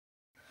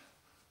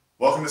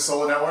Welcome to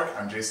Solo Network.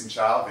 I'm Jason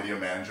Chow, video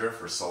manager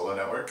for Solo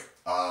Network.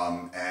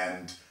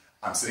 And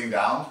I'm sitting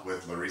down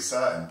with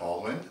Larissa and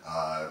Baldwin,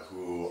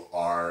 who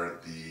are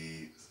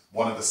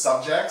one of the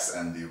subjects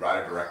and the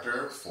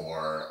writer-director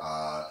for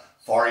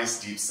Far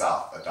East Deep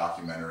South, a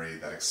documentary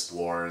that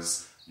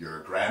explores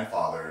your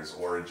grandfather's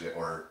origin,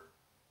 or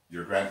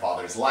your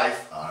grandfather's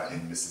life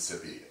in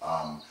Mississippi.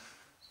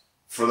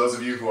 For those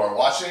of you who are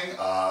watching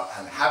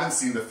and haven't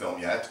seen the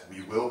film yet,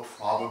 we will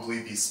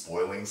probably be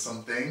spoiling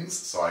some things,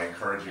 so I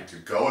encourage you to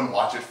go and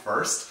watch it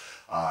first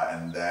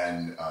and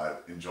then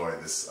enjoy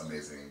this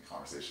amazing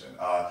conversation.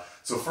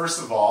 So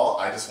first of all,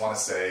 I just want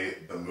to say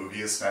the movie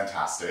is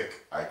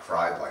fantastic. I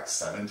cried like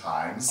 7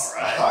 times.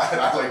 All right.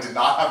 And I did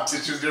not have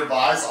tissues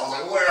nearby, so I was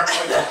like, where are my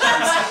tissues?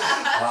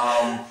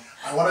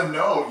 I want to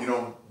know,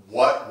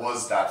 what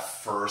was that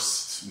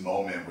first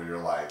moment where you're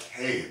like,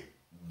 hey,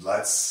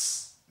 let's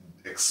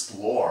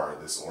explore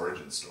this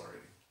origin story?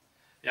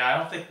 Yeah, I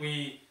don't think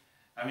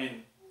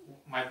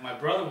my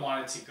brother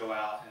wanted to go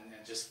out and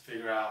just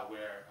figure out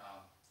where,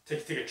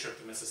 take a trip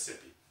to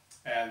Mississippi.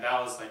 And that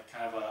was like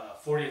kind of a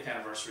 40th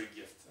anniversary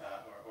gift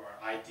or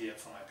idea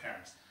from my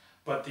parents.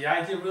 But the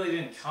idea really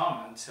didn't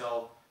come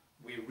until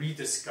we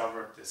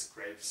rediscovered this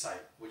grave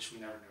site, which we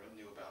never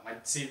knew about.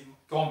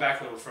 Going back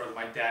a little further,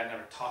 my dad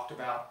never talked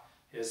about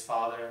his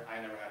father.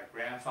 I never had a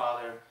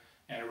grandfather.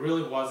 And it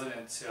really wasn't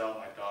until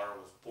my daughter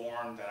was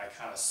born that I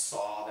kind of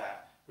saw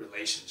that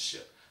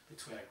relationship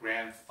between a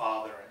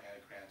grandfather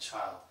and a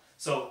grandchild.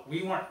 So we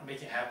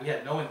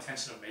had no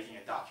intention of making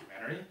a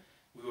documentary.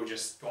 We were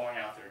just going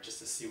out there just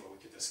to see what we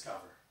could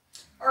discover.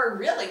 Or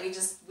really,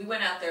 we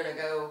went out there to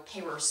go pay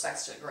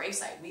respects to the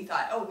gravesite. We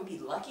thought, oh, we'd be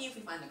lucky if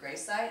we find the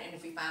gravesite, and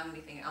if we found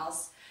anything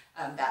else,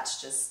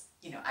 that's just,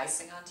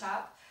 icing on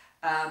top.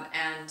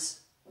 And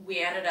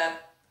we ended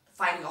up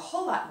finding a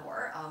whole lot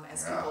more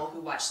as people who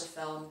watch the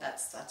film.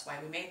 That's why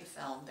we made the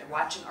film. They're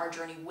watching our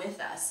journey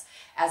with us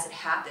as it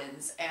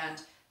happens,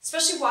 and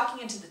especially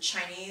walking into the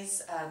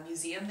Chinese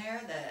museum there,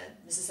 the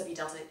Mississippi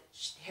Delta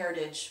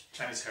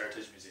Chinese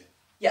Heritage Museum.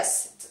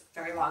 Yes, it's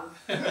very long.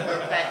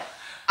 But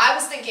I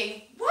was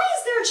thinking, why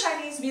is there a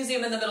Chinese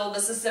museum in the middle of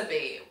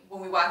Mississippi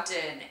when we walked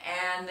in?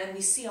 And then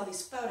we see all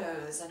these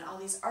photos and all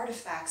these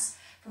artifacts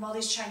from all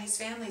these Chinese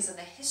families and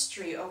the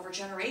history over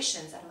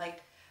generations. And I'm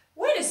like,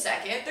 wait a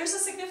second, there's a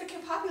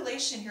significant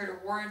population here to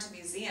warrant a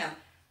museum.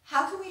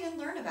 How come we didn't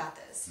learn about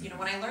this?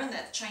 When I learned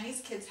that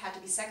Chinese kids had to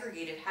be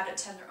segregated, had to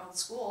attend their own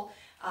school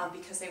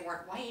because they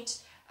weren't white,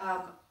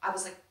 I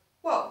was like,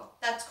 whoa,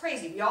 that's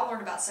crazy. We all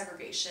learned about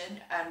segregation,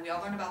 and we all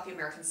learned about the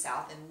American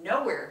South, and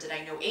nowhere did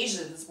I know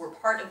Asians were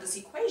part of this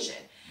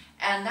equation.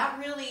 And that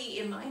really,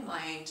 in my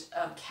mind,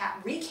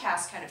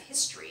 recast kind of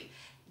history,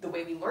 the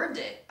way we learned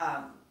it,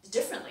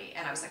 differently.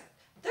 And I was like,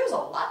 there's a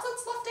lot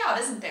that's left out,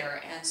 isn't there?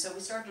 And so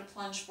we started to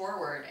plunge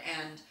forward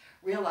and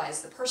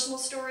realize the personal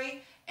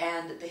story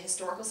and the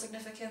historical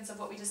significance of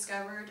what we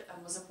discovered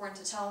was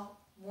important to tell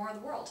more of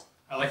the world.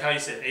 I like how you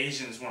said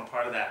Asians weren't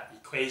part of that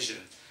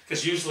equation,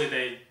 because usually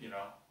they,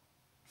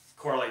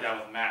 correlate that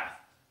with math,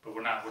 but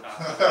we're not.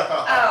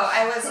 Oh,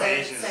 I wasn't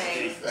Asians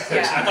saying.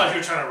 Yeah. I thought you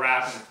were trying to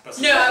rap.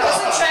 No, I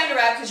wasn't trying to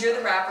rap because you're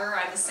the rapper,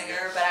 I'm the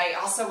singer, but I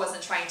also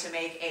wasn't trying to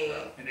make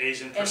an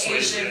Asian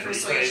persuasion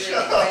equation.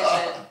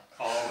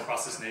 All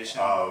across this nation.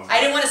 I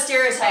didn't want to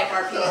stereotype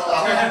our people.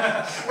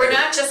 We're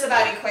not just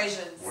about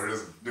equations. We're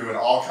just doing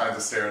all kinds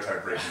of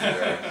stereotype breaking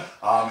today.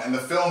 And the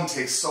film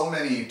takes so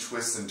many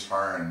twists and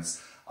turns,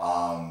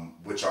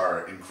 which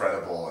are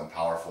incredible and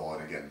powerful,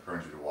 and again,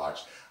 encourage you to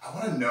watch. I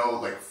want to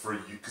know, for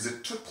you, because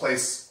it took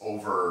place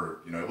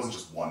over, it wasn't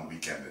just one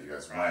weekend that you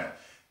guys went.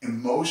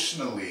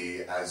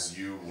 Emotionally, as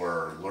you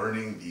were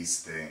learning these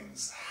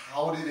things,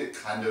 how did it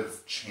kind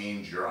of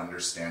change your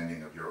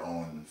understanding of your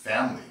own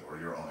family or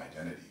your own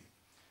identity?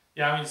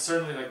 Yeah,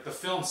 certainly, the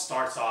film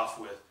starts off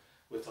with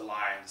the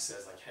line that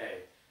says,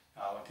 hey,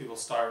 when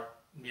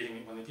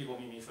people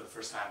meet me for the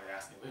first time, they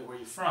ask me, wait, where are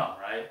you from,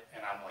 right?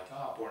 And I'm like,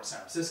 oh, born in San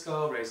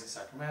Francisco, raised in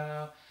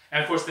Sacramento.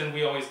 And of course, then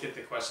we always get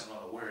the question,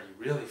 well, where are you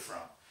really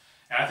from?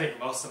 And I think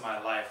most of my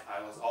life,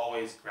 I was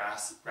always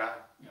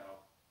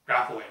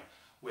grappling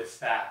with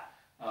that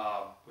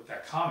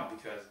comment,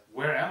 because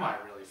where am I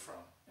really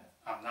from?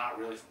 I'm not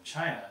really from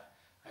China.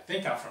 I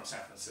think I'm from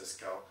San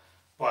Francisco,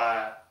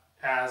 but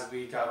as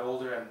we got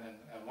older and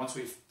once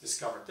we've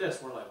discovered this,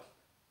 we're like,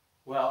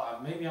 well,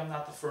 maybe I'm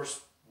not the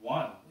first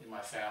one in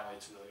my family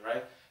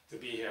to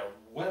be here.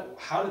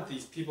 How did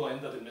these people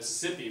end up in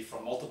Mississippi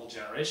from multiple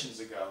generations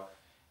ago?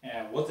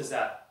 And what does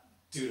that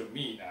do to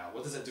me now?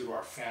 What does it do to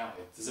our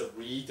family? Does it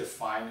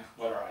redefine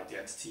what our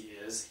identity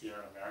is here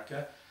in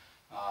America?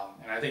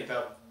 And I think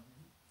that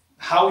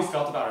how we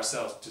felt about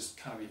ourselves just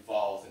kind of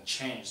evolved and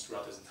changed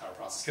throughout this entire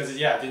process. Because it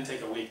didn't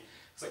take a week.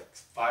 It's like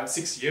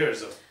 5-6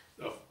 years of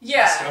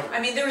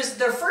discovery.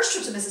 Their first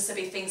trip to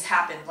Mississippi, things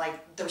happened.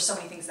 There were so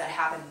many things that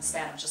happened in the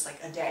span of just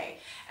a day.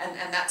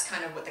 And that's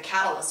kind of what the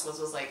catalyst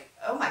was like,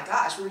 oh my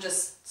gosh, we were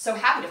just so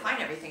happy to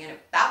find everything. And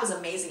that was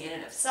amazing in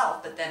and of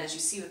itself. But then as you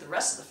see with the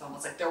rest of the film,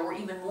 it's like there were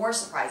even more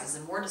surprises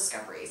and more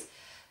discoveries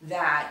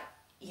that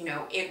you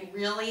know, it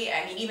really,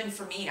 I mean, even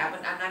for me, I'm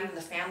not even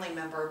the family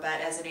member, but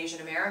as an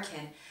Asian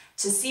American,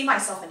 to see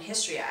myself in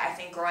history, I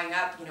think growing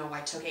up, you know,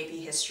 I took AP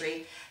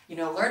history, you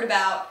know, learned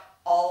about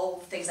all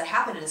the things that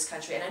happened in this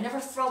country, and I never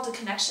felt a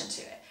connection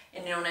to it.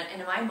 And, you know,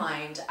 and in my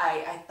mind,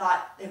 I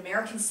thought the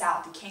American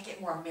South, you can't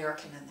get more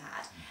American than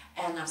that.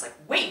 And I was like,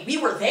 wait, we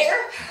were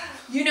there?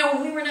 You know,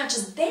 and we were not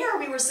just there,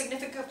 we were a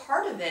significant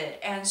part of it.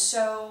 And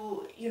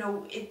so, you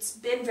know, it's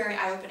been very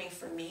eye-opening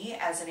for me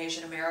as an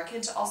Asian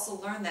American to also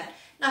learn that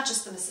not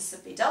just the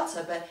Mississippi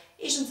Delta, but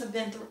Asians have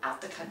been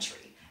throughout the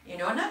country. You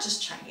know, and not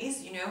just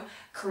Chinese, you know,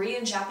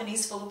 Korean,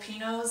 Japanese,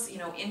 Filipinos, you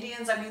know,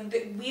 Indians. I mean,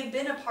 we have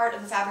been a part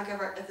of the fabric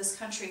of this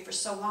country for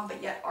so long,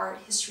 but yet our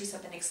histories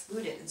have been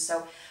excluded. And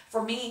so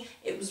for me,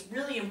 it was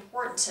really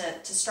important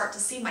to start to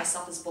see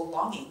myself as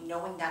belonging,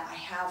 knowing that I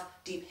have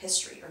deep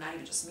history, or not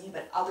even just me,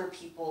 but other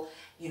people,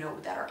 you know,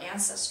 that our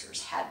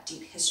ancestors had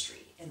deep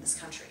history in this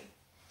country.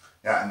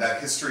 Yeah, and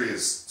that history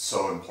is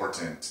so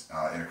important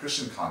in a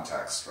Christian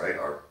context, right?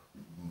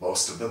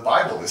 Most of the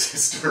Bible is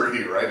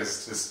history, right?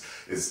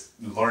 Is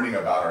learning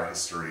about our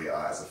history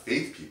as a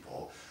faith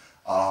people.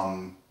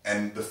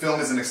 And the film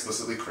isn't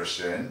explicitly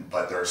Christian,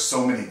 but there are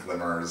so many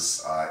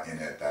glimmers in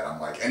it that I'm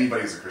like,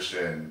 anybody who's a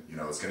Christian, you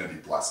know, is going to be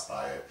blessed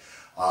by it.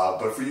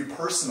 But for you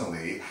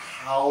personally,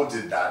 how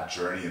did that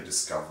journey of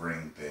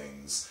discovering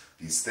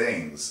these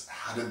things,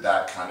 how did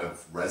that kind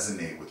of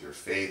resonate with your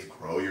faith,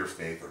 grow your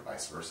faith, or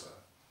vice versa?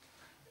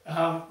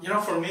 You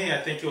know, for me,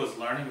 I think it was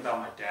learning about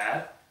my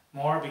dad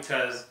more,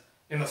 because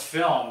in the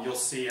film, you'll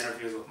see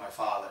interviews with my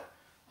father.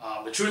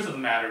 The truth of the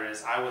matter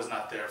is, I was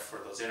not there for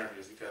those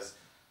interviews, because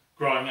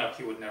growing up,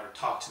 he would never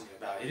talk to me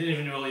about it. He didn't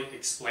even really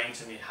explain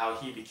to me how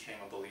he became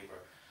a believer.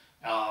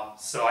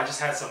 So I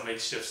just had some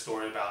makeshift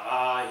story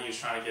about, he was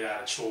trying to get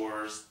out of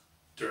chores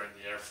during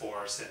the Air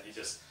Force, and he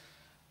just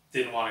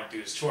didn't want to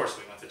do his chores,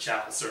 so he went to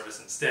chapel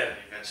service instead, and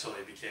eventually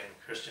became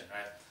a Christian,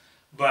 right?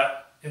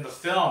 But in the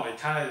film, it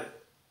kind of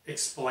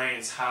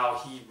explains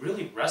how he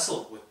really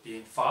wrestled with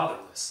being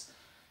fatherless.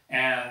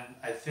 And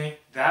I think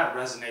that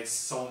resonates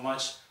so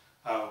much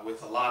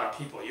with a lot of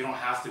people. You don't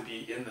have to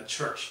be in the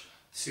church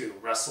to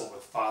wrestle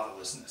with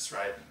fatherlessness,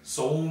 right?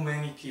 So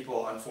many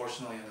people,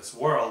 unfortunately, in this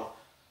world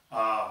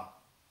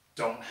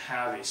don't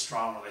have a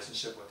strong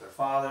relationship with their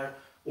father,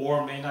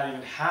 or may not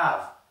even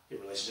have a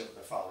relationship with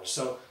their father.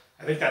 So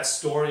I think that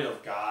story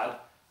of God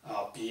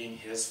being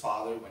his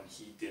father when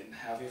he didn't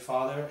have a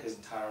father his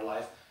entire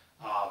life,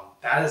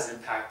 that has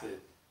impacted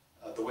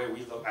the way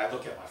I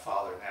look at my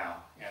father now,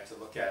 and to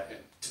look at and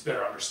to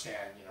better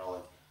understand, you know,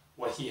 like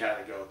what he had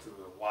to go through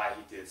and why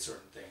he did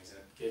certain things, and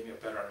it gave me a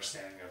better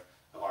understanding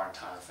of our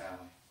entire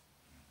family.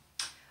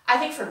 I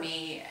think for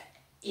me,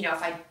 you know,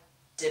 if I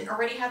didn't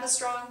already have a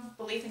strong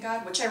belief in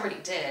God, which I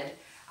already did,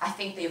 I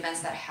think the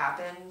events that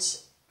happened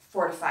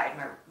fortified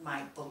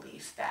my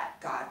belief that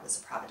God was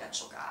a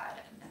providential God,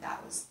 and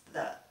that was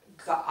the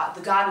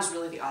God was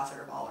really the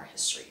author of all our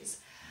histories.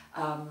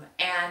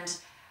 And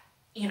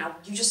you know,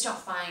 you just don't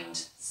find,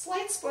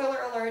 slight spoiler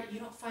alert, you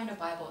don't find a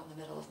Bible in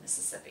the middle of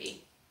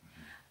Mississippi.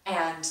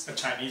 And a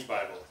Chinese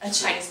Bible. A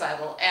Chinese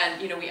Bible.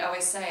 And, you know, we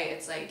always say,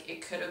 it's like,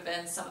 it could have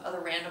been some other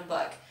random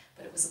book,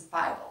 but it was a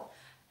Bible.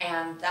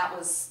 And that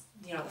was,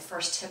 you know, the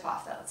first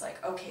tip-off that was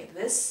like, okay,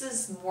 this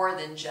is more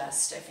than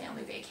just a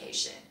family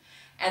vacation.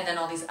 And then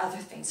all these other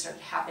things started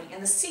happening.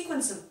 And the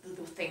sequence of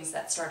the things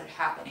that started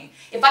happening.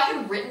 If I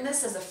had written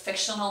this as a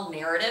fictional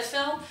narrative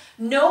film,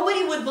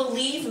 nobody would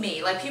believe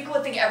me. Like, people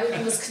would think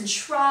everything was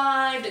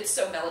contrived, it's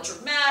so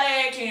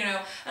melodramatic, you know.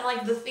 And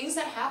like, the things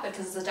that happened,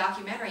 because it's a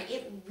documentary,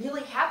 it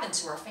really happened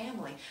to our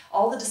family.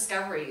 All the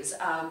discoveries,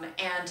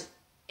 and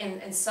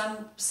in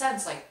some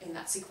sense, like in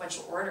that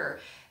sequential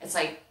order, it's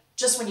like,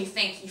 just when you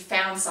think you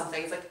found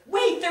something, it's like,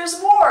 wait, there's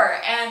more!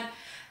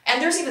 And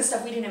there's even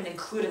stuff we didn't even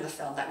include in the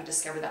film that we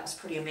discovered that was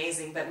pretty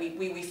amazing, but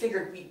we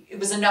figured it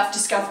was enough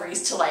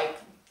discoveries to like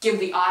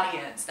give the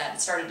audience that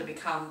it started to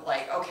become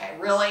like, okay,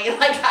 really?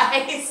 Like,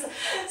 guys?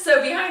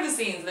 So behind the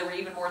scenes, there were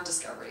even more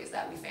discoveries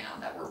that we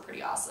found that were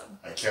pretty awesome.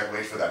 I can't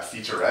wait for that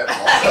featurette,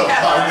 all the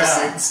behind the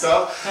scenes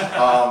stuff.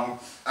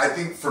 I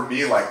think for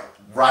me, like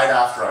right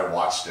after I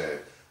watched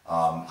it,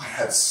 I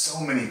had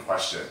so many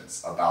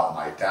questions about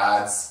my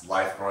dad's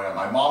life growing up.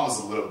 My mom was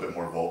a little bit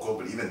more vocal,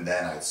 but even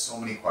then I had so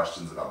many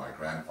questions about my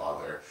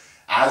grandfather.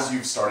 As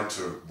you've started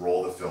to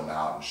roll the film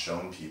out and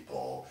shown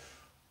people,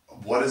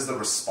 what is the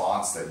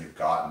response that you've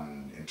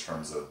gotten in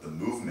terms of the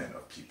movement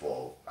of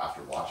people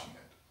after watching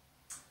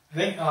it? I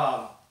think,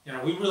 you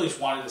know, we really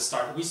wanted to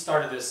start, we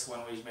started this when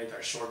we made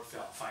our short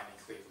film, Finding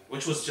Cleveland,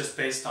 which was just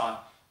based on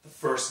the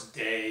first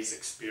day's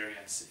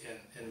experience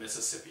in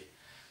Mississippi.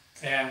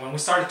 And when we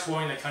started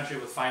touring the country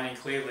with Finding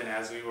Cleveland,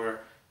 as we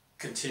were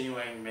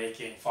continuing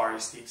making Far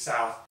East Deep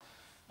South,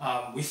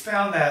 we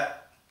found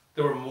that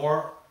there were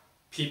more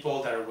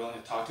people that are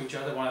willing to talk to each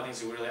other. One of the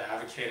things we really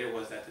advocated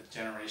was that the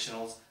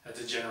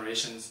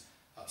generations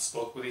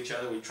spoke with each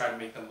other. We tried to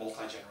make them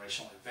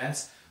multi-generational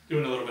events,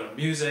 doing a little bit of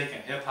music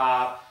and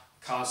hip-hop,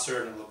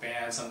 concert and a little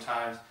band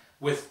sometimes,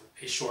 with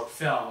a short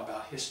film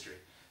about history.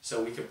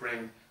 So we could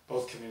bring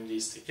both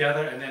communities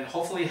together and then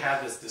hopefully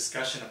have this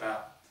discussion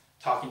about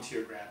talking to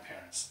your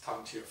grandparents,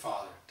 talking to your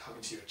father,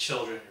 talking to your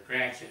children, your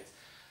grandkids.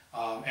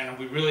 And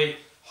we really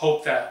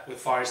hope that with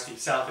Far East Deep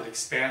South, it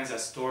expands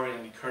that story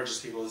and encourages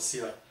people to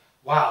see like,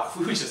 wow, if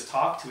we would just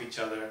talk to each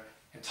other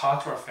and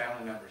talk to our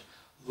family members,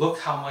 look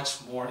how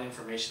much more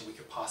information we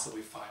could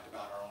possibly find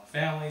about our own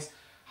families,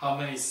 how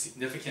many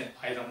significant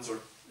items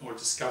or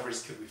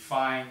discoveries could we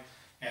find,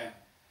 and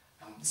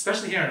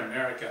especially here in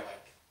America,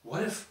 like,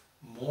 what if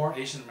more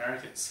Asian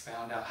Americans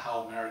found out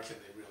how American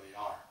they really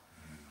are?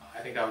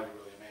 I think that would be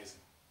really amazing.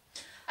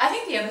 I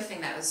think the other thing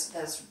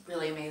that's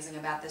really amazing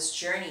about this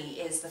journey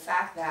is the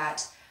fact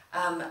that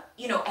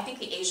you know, I think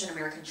the Asian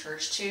American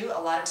church too,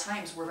 a lot of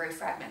times we're very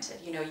fragmented.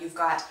 You know, you've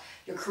got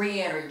your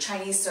Korean or your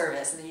Chinese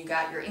service, and then you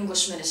got your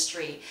English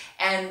ministry,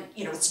 and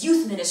you know, it's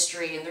youth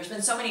ministry, and there's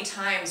been so many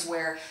times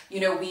where, you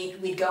know,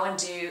 we'd go and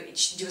do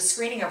a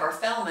screening of our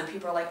film, and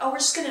people are like, oh, we're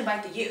just going to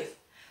invite the youth.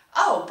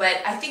 Oh, but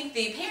I think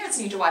the parents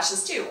need to watch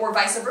this too, or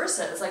vice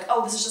versa. It's like,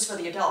 oh, this is just for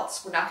the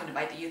adults. We're not going to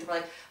invite the youth. We're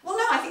like, well,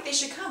 no, I think they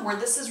should come, where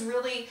this is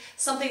really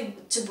something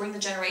to bring the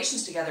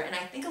generations together. And I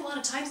think a lot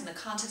of times in the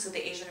context of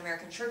the Asian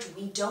American church,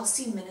 we don't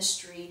see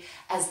ministry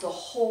as the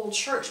whole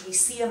church. We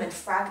see them in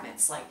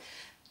fragments, like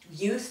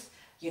youth,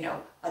 you know,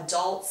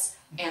 adults,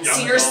 and Young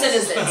senior adults.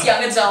 citizens,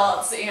 young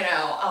adults, you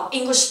know,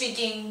 English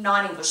speaking,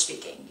 non-English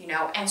speaking, you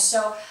know. And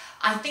so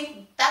I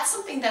think that's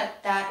something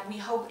that we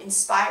hope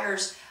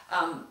inspires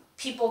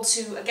people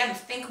to, again,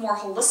 think more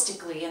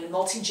holistically and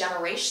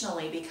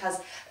multi-generationally, because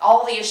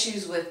all the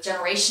issues with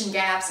generation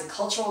gaps and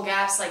cultural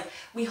gaps, like,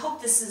 we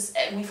hope this is,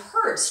 and we've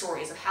heard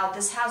stories of how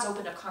this has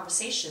opened up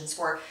conversations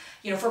for,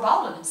 you know, for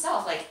Baldwin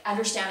himself, like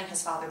understanding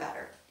his father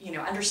better, you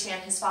know,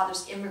 understand his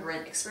father's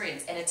immigrant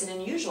experience. And it's an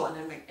unusual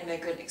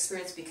immigrant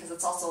experience because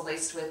it's also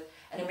laced with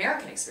an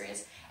American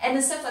experience. And in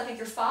a sense, I think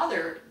your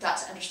father got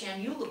to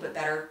understand you a little bit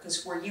better,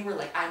 because where you were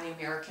like, I'm the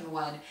American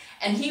one,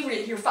 and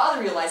your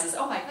father realizes,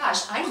 oh my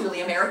gosh, I'm really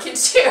American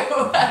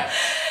too.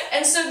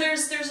 And so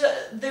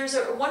there's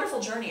a wonderful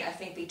journey, I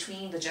think,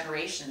 between the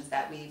generations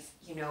that we've,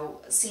 you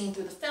know, seen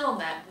through the film,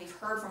 that we've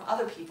heard from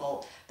other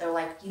people that are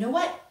like, you know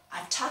what,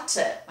 I've talked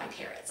to my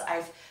parents.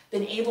 I've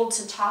been able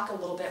to talk a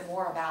little bit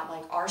more about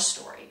like our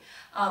story.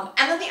 And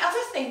then the other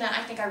thing that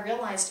I think I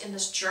realized in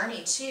this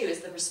journey too is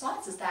the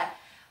response is that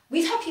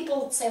we've had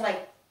people say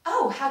like,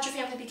 oh, how'd your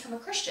family become a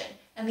Christian?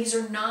 And these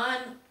are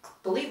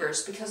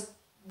non-believers, because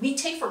we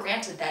take for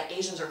granted that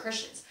Asians are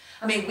Christians.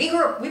 I mean, we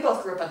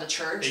both grew up in the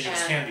church.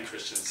 Asians can be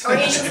Christians. Or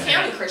Asians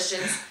can be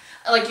Christians.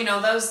 Like, you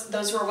know,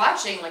 those who are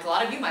watching, like a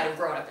lot of you might have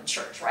grown up in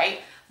church,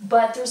 right?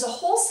 But there's a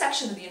whole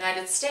section of the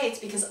United States,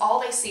 because all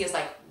they see is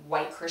like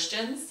white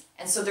Christians.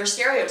 And so their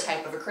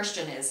stereotype of a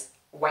Christian is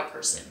a white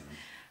person.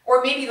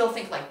 Or maybe they'll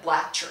think like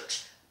black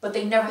church, but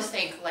they never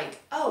think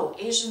like, oh,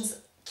 Asians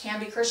can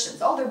be Christians.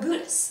 Oh, they're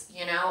Buddhists,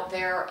 you know,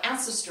 they're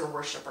ancestor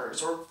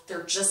worshipers, or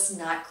they're just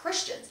not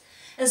Christians.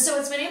 And so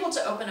it's been able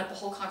to open up a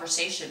whole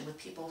conversation with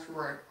people who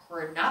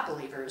are not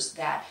believers,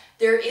 that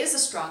there is a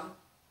strong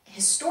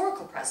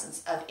historical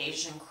presence of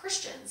Asian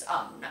Christians,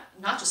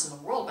 not just in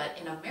the world, but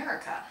in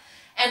America.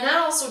 And that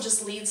also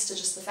just leads to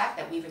just the fact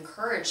that we've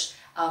encouraged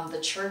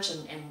the church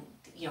and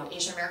you know,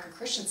 Asian American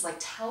Christians, like,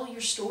 tell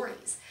your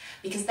stories,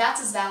 because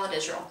that's as valid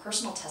as your own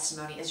personal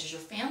testimony as your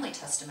family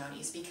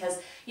testimonies. Because,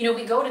 you know,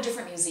 we go to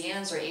different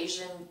museums or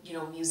Asian, you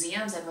know,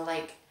 museums, and we're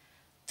like,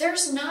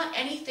 there's not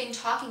anything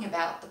talking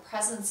about the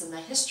presence and the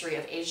history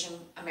of Asian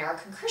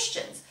American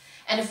Christians.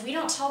 And if we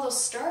don't tell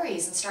those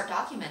stories and start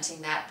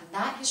documenting that, then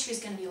that history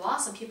is going to be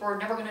lost, and people are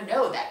never going to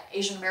know that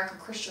Asian American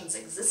Christians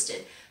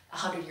existed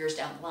 100 years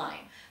down the line.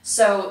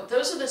 So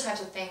those are the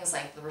types of things,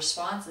 like the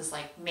response is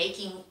like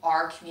making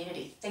our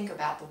community think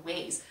about the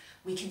ways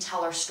we can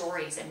tell our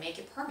stories and make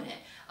it permanent,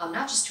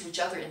 not just to each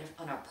other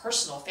on a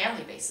personal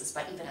family basis,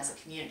 but even as a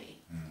community.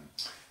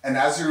 And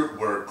as you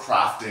were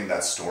crafting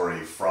that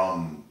story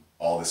from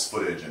all this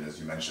footage, and as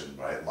you mentioned,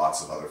 right,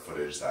 lots of other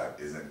footage that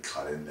isn't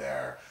cut in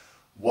there,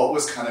 what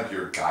was kind of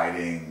your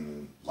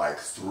guiding like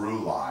through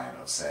line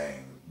of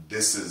saying,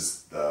 this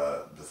is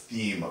the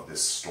theme of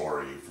this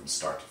story from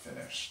start to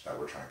finish that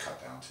we're trying to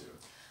cut down to?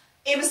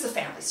 It was the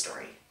family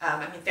story. I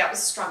mean, that was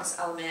the strongest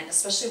element,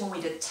 especially when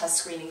we did test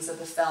screenings of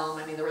the film.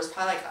 I mean, there was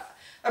probably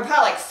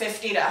like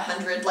 50 to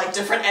 100 like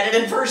different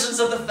edited versions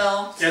of the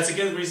film. Yeah, it's a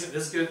good reason.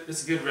 It's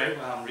a good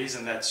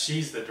reason that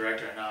she's the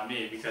director and not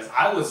me, because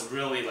I was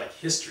really like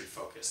history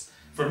focused.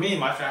 For me,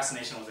 my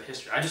fascination was the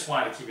history. I just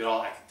wanted to keep it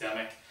all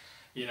academic.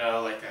 You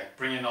know, like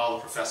bring in all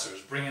the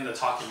professors, bring in the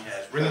talking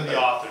heads, bring in the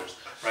authors,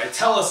 right?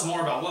 Tell us more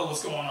about what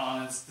was going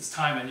on in this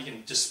time, and you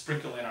can just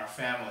sprinkle in our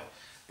family.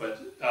 But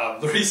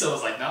Larissa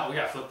was like, no, we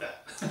gotta flip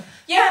that.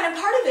 Yeah, and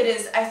part of it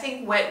is, I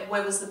think, what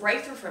was the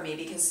breakthrough for me,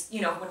 because,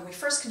 you know, when we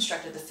first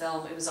constructed the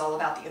film, it was all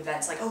about the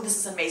events, like, oh, this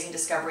is an amazing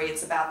discovery,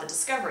 it's about the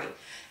discovery.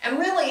 And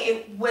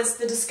really,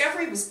 the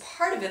discovery was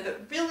part of it,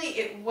 but really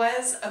it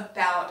was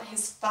about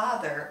his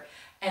father.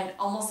 And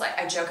almost like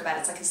I joke about it,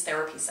 it's like his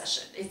therapy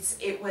session.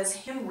 It was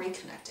him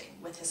reconnecting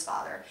with his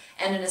father.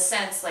 And in a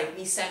sense, like,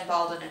 we send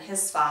Baldwin and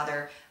his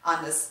father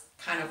on this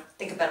kind of,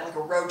 think about it like a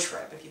road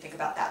trip. If you think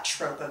about that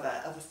trope of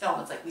a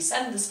film, it's like we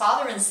send this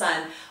father and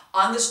son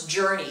on this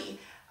journey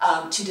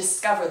to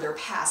discover their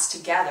past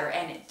together,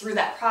 and through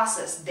that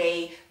process,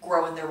 they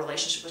grow in their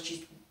relationship with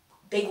you.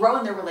 They grow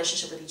in their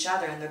relationship with each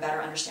other and their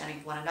better understanding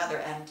of one another.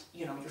 And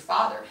you know, your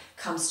father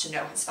comes to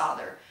know his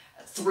father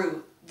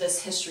through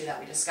this history that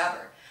we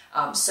discover.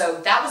 So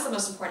that was the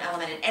most important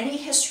element. And any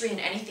history and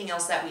anything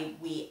else that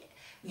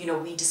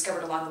we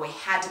discovered along the way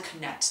had to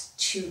connect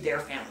to their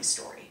family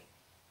story.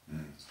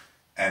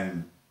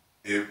 And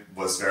it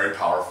was very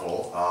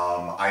powerful.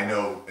 I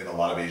know in a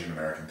lot of Asian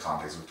American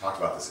contexts, we've talked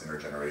about this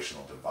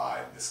intergenerational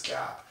divide, this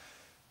gap.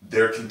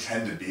 There can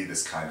tend to be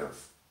this kind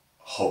of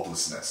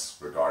hopelessness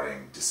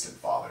regarding distant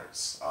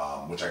fathers,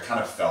 which I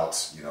kind of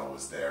felt,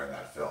 was there in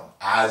that film.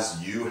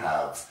 As you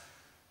have,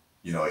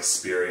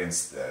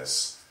 experienced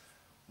this,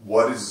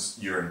 what is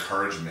your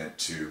encouragement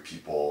to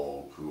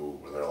people who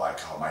they're like,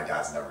 oh, my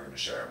dad's never going to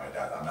share it.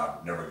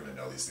 I'm never going to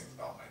know these things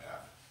about my dad.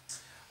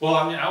 Well,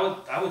 I mean,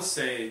 I would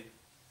say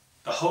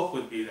the hope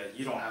would be that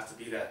you don't have to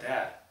be that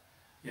dad.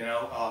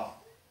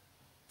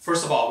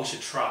 First of all, we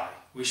should try.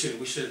 We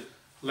should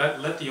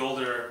let the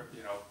older,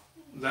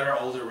 let our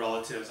older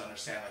relatives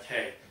understand, like,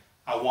 hey,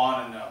 I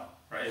want to know,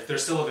 right? If they're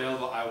still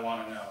available, I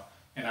want to know.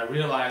 And I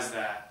realize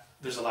that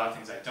there's a lot of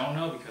things I don't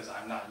know because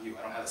I'm not you.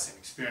 I don't have the same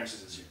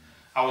experiences as you.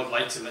 I would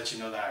like to let you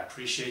know that I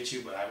appreciate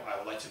you, but I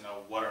would like to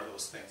know what are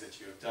those things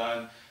that you have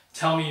done.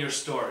 Tell me your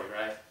story,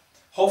 right?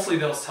 Hopefully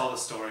they'll tell the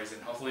stories,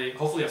 and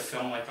hopefully a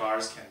film like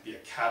ours can be a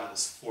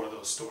catalyst for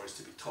those stories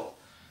to be told.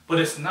 But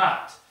if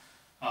not,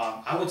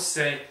 I would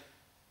say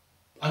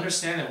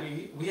understand that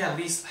we at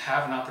least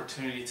have an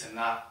opportunity to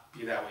not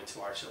be that way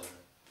to our children.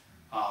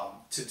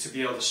 To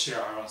be able to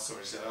share our own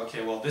stories. Say,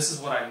 okay, well, this is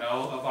what I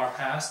know of our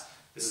past.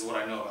 This is what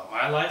I know about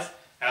my life.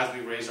 As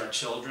we raise our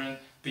children,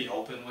 be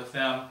open with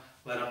them.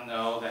 Let them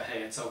know that,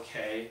 hey, it's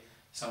okay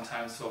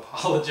sometimes to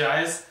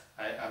apologize.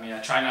 I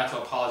try not to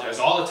apologize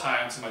all the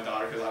time to my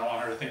daughter because I don't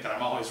want her to think that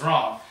I'm always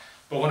wrong.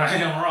 But when I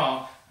am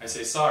wrong, I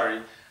say sorry.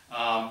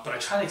 But I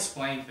try to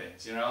explain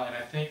things, and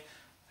I think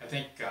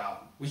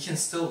we can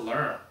still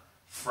learn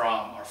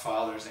from our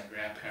fathers and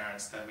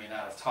grandparents that may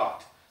not have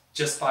talked,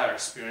 just by our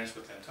experience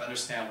with them, to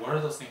understand what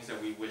are those things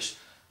that we wish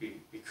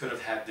we could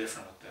have had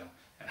different with them,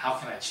 and how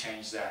can I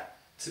change that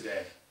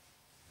today?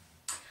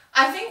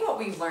 I think what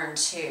we've learned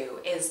too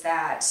is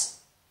that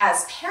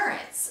as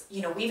parents,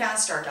 we've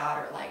asked our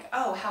daughter, like,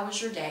 oh, how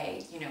was your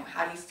day?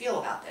 How do you feel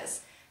about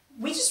this?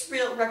 We just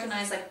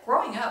recognize, like,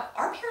 growing up,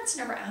 our parents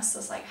never asked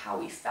us, like, how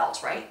we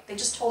felt, right? They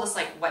just told us,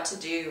 like, what to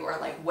do, or,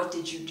 like, what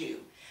did you do?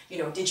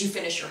 Did you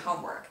finish your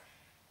homework?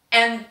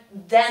 And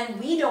then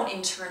we don't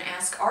in turn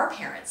ask our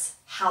parents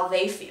how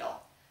they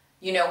feel.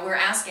 We're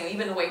asking,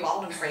 even the way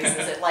Baldwin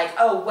phrases it, like,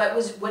 oh,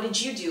 what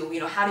did you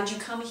do? How did you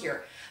come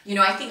here?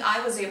 I think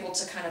I was able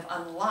to kind of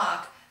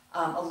unlock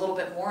a little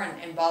bit more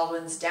in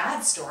Baldwin's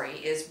dad's story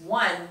is,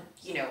 one,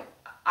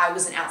 I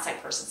was an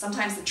outside person.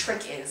 Sometimes the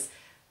trick is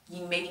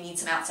you maybe need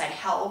some outside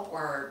help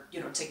or,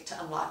 to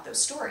unlock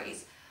those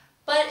stories.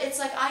 But it's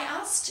like I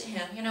asked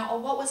him, oh,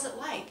 what was it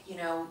like?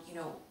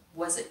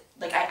 Was it,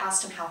 like, I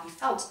asked him how he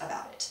felt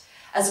about it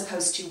as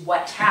opposed to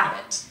what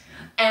happened.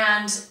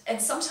 And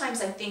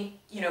sometimes I think,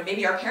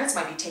 maybe our parents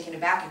might be taken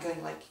aback and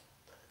going like,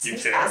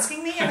 he's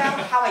asking me about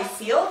how I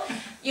feel.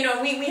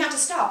 We have to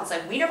stop. It's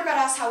like, we never got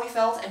asked how we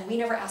felt, and we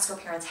never ask our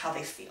parents how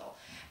they feel.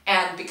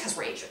 And because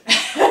we're Asian,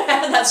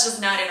 that's just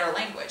not in our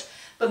language.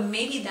 But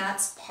maybe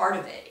that's part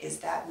of it, is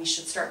that we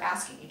should start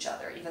asking each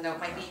other, even though it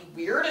might be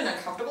weird and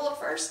uncomfortable at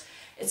first.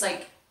 It's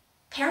like,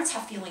 parents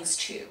have feelings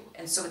too.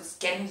 And so it's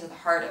getting to the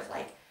heart of,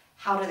 like,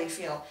 how do they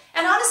feel?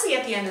 And honestly,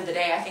 at the end of the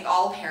day, I think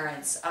all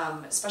parents,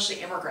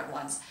 especially immigrant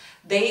ones,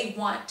 they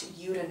want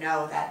you to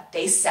know that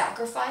they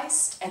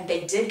sacrificed and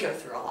they did go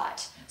through a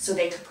lot so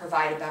they could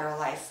provide a better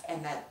life,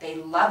 and that they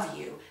love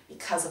you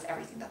because of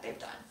everything that they've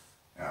done.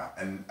 Yeah,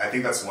 and I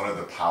think that's one of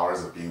the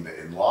powers of being the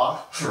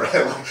in-law,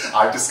 right? Like,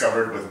 I've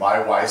discovered with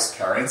my wife's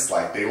parents,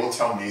 like, they will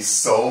tell me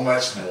so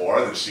much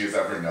more than she has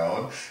ever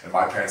known, and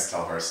my parents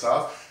tell her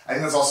stuff. I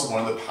think that's also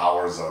one of the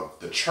powers of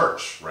the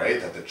church, right?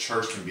 That the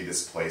church can be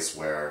this place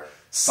where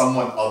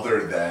someone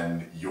other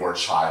than your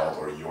child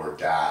or your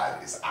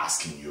dad is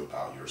asking you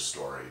about your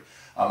story.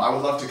 I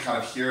would love to kind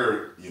of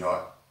hear,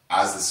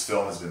 as this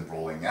film has been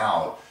rolling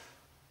out,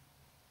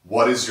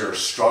 what is your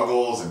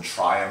struggles and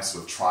triumphs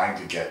with trying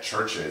to get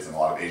churches, and a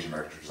lot of Asian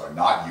American churches are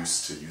not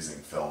used to using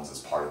films as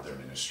part of their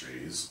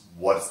ministries.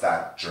 What's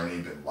that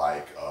journey been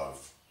like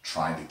of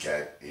trying to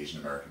get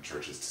Asian American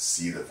churches to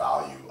see the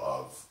value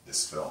of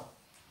this film?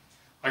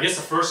 I guess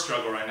the first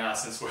struggle right now,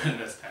 since we're in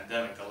this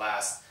pandemic, the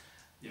last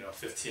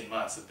 15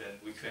 months have been,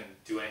 we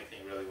couldn't do anything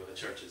really with the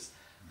churches.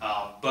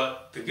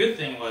 But the good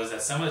thing was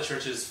that some of the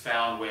churches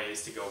found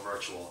ways to go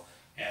virtual,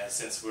 and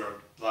since a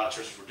lot of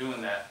churches were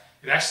doing that,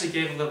 it actually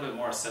gave a little bit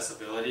more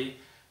accessibility.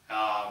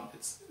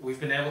 We've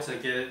been able to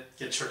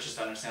get churches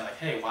to understand, like,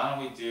 hey, why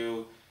don't we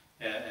do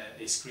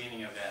a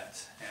screening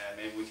event, and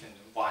maybe we can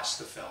watch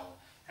the film,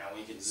 and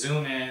we can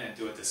zoom in and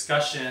do a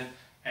discussion,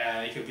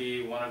 and it could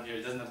be one of your,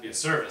 it doesn't have to be a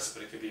service,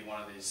 but it could be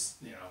one of these,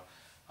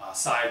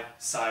 side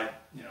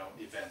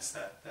events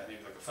that maybe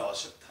like a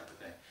fellowship type of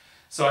thing.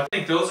 So I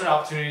think those are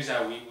opportunities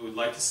that we would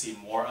like to see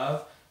more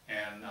of.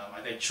 and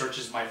I think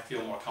churches might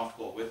feel more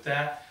comfortable with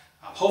that.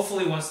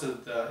 Hopefully, once the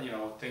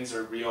things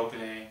are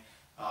reopening,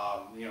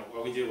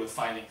 what we did with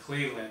Finding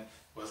Cleveland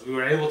was we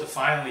were able to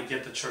finally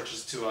get the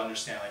churches to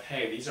understand, like,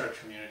 hey, these are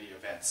community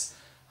events.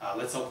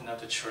 Let's open up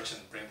the church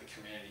and bring the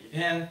community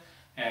in.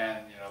 And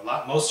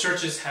most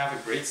churches have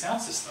a great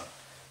sound system,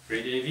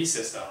 great AV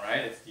system,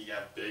 right? If you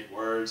have big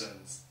words and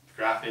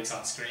graphics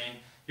on screen,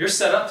 you're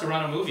set up to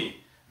run a movie,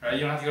 right?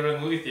 You don't have to go to a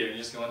movie theater. You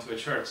just go into a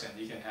church and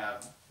you can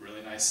have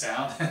really nice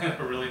sound and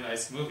a really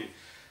nice movie.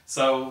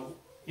 So,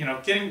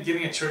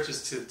 getting at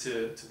churches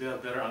to be able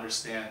to better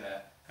understand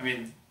that. I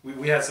mean,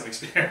 we had some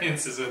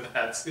experiences with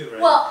that too,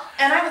 right? Well,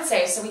 and I would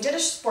say, so we did a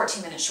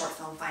 14-minute short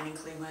film, Finding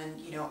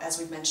Cleveland, as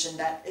we've mentioned,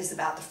 that is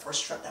about the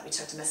first trip that we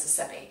took to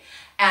Mississippi.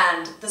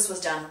 And this was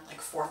done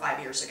like 4 or 5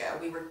 years ago.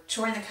 We were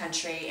touring the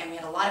country, and we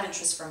had a lot of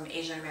interest from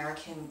Asian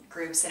American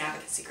groups and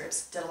advocacy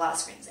groups, did a lot of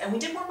screenings. And we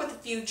did work with a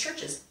few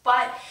churches,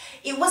 but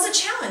it was a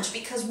challenge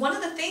because one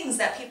of the things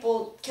that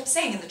people kept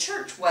saying in the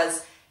church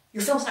was,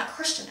 your film's not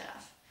Christian enough.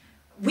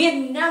 We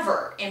had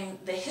never, in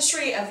the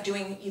history of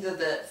doing either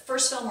the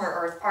first film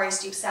or Far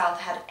East Deep South,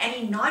 had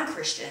any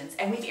non-Christians,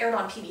 and we've aired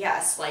on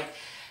PBS, like,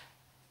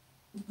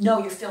 no,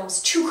 your film's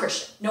too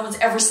Christian. No one's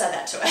ever said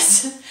that to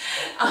us.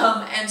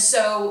 And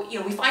so,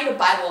 we find a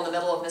Bible in the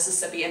middle of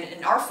Mississippi, and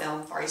in our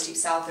film, Far East Deep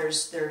South,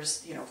 there's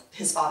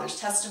his father's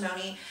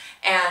testimony,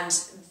 and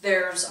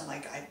I'm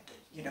like,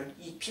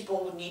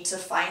 people need to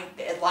find,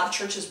 a lot of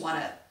churches want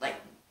to, like,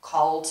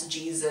 call to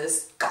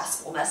Jesus,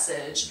 gospel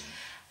message.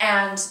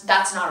 And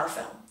that's not our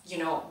film.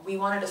 We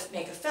wanted to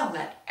make a film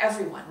that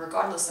everyone,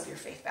 regardless of your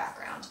faith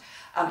background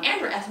and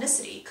your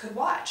ethnicity, could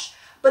watch.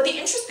 But the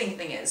interesting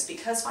thing is,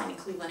 because Finding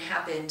Cleveland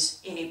happened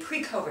in a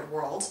pre-COVID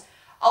world,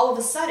 all of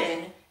a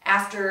sudden,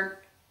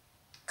 after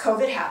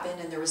COVID happened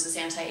and there was this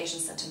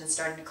anti-Asian sentiment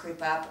starting to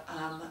creep up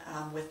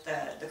with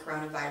the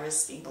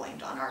coronavirus being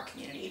blamed on our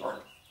community, or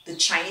the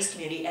Chinese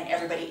community, and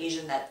everybody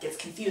Asian that gets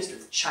confused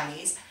with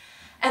Chinese.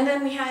 And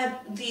then we had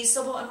the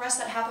civil unrest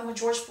that happened with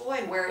George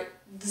Floyd, where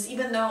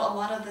even though a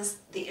lot of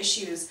the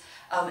issues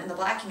in the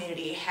Black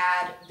community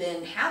had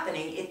been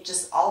happening, it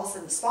just all of a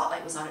sudden the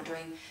spotlight was on it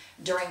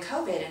during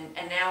COVID.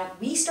 And now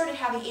we started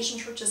having Asian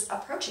churches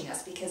approaching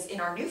us because in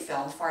our new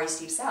film, Far East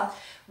Deep South,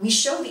 we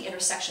show the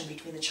intersection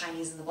between the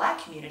Chinese and the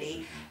Black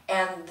community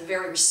and the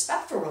very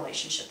respectful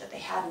relationship that they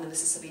had in the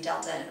Mississippi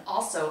Delta, and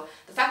also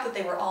the fact that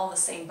they were all in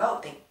the same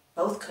boat. They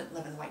both couldn't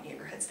live in white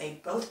neighborhoods.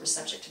 They both were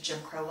subject to Jim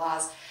Crow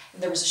laws.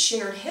 And there was a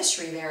shared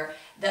history there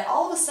that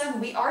all of a sudden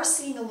we are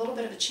seeing a little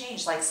bit of a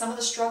change. Like some of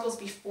the struggles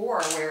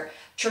before where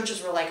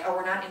churches were like, oh,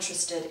 we're not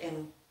interested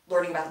in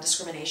learning about the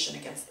discrimination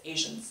against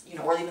Asians,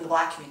 or even the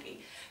Black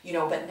community,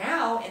 but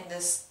now in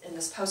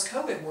this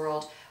post-COVID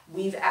world,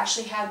 we've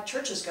actually had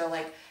churches go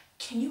like,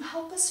 can you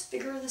help us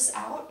figure this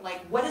out?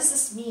 Like, what does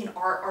this mean?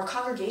 Our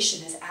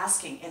congregation is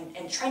asking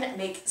and trying to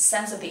make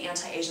sense of the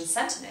anti-Asian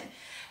sentiment.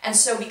 And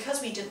so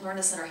because we didn't learn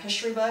this in our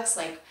history books,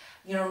 like,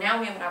 now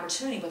we have an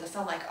opportunity with a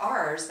film like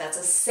ours that's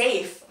a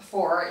safe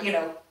for,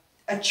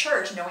 a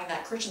church, knowing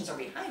that Christians are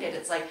behind it.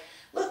 It's like,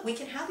 look, we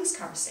can have these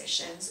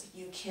conversations.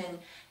 You can,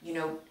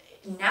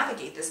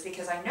 navigate this,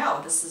 because I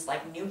know this is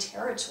like new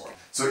territory.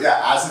 So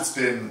yeah, as it's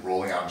been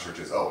rolling out in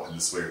churches, and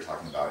this is what you're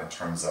talking about in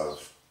terms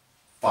of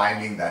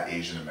finding that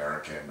Asian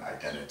American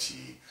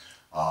identity,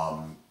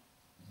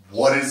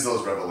 what is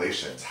those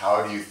revelations?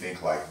 How do you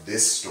think like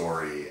this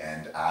story,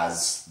 and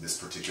as this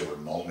particular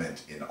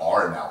moment in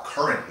our now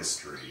current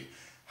history,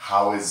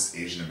 how is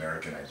Asian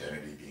American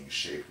identity being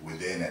shaped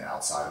within and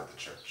outside of the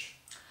church?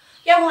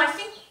 Yeah, well, I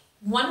think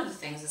one of the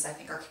things is I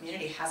think our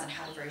community hasn't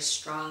had a very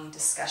strong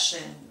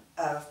discussion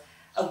of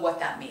what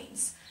that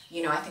means.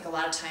 I think a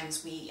lot of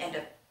times we end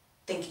up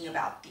thinking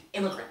about the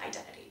immigrant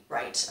identity,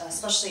 right?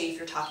 Especially if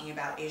you're talking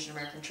about Asian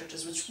American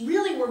churches, which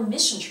really were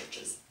mission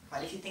churches.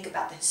 Right? If you think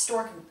about the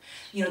historic,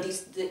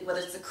 whether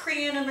it's the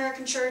Korean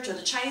American church or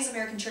the Chinese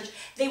American church,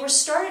 they were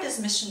started as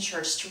mission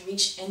churches to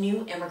reach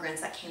new immigrants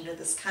that came to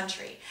this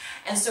country.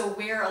 And so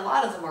where a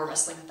lot of them are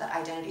wrestling with that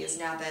identity is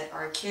now that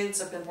our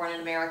kids have been born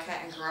in America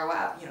and grow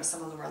up,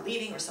 some of them are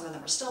leaving or some of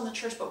them are still in the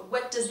church, but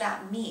what does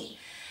that mean?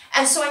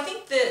 And so I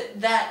think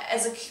that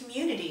as a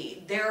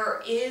community,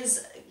 there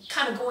is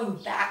kind of going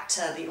back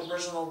to the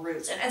original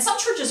roots. And some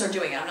churches are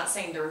doing it. I'm not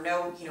saying there are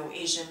no,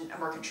 Asian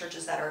American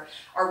churches that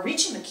are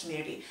reaching the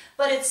community,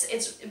 but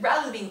it's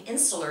rather than being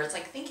insular, it's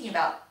like thinking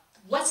about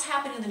what's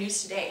happening in the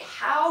news today.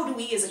 How do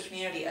we as a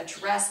community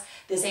address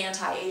this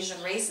anti-Asian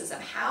racism?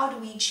 How do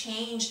we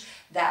change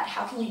that?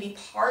 How can we be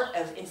part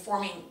of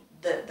informing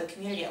the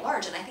community at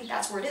large? And I think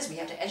that's where it is. We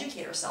have to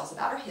educate ourselves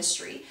about our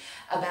history,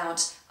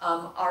 about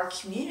our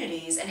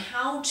communities, and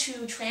how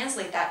to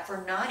translate that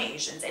for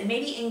non-Asians, and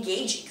maybe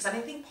engaging. Because I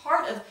think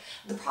part of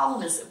the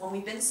problem is that when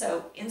we've been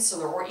so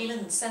insular, or even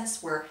in the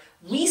sense where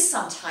we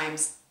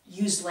sometimes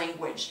use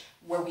language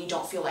where we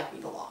don't feel like we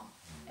belong.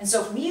 And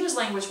so if we use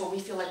language where we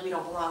feel like we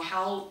don't belong,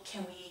 how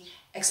can we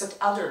expect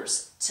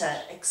others to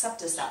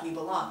accept us that we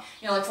belong?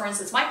 Like for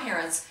instance, my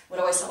parents would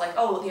always say like,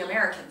 oh, the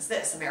Americans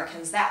this,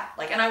 Americans that.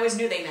 Like, and I always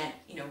knew they meant,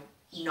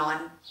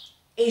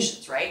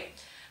 non-Asians, right?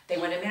 They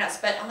wouldn't mean us.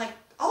 But I'm like,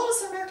 all of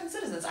us are American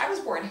citizens. I was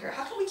born here.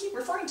 How can we keep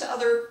referring to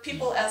other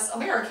people as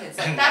Americans?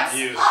 Like, Not that's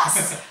you.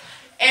 us.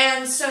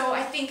 And so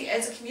I think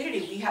as a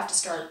community, we have to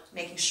start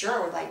making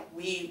sure, like,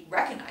 we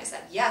recognize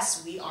that,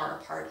 yes, we are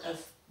a part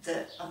of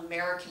the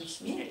American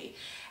community.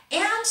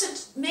 And to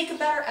make a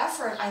better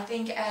effort, I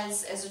think,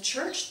 as a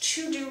church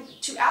to do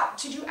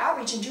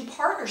outreach and do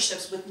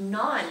partnerships with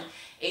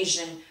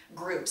non-Asian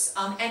groups,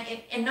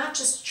 and not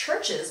just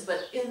churches, but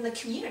in the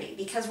community,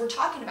 because we're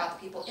talking about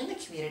the people in the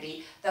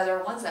community that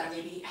are ones that are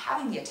maybe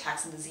having the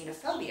attacks and the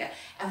xenophobia,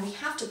 and we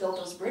have to build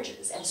those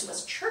bridges. And so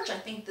as a church, I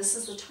think this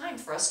is the time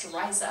for us to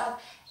rise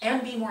up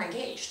and be more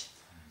engaged.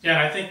 Yeah,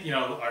 and I think, you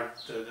know,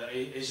 the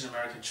Asian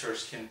American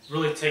church can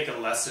really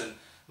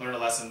learn a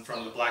lesson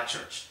from the Black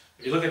church.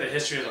 If you look at the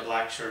history of the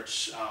Black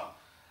church,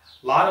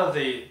 a lot of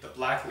the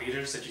Black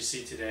leaders that you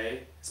see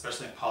today,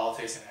 especially in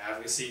politics and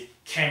advocacy,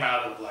 came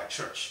out of the Black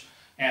church.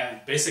 And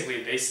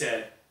basically they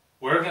said,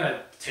 we're going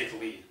to take the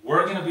lead.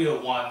 We're going to be the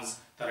ones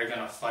that are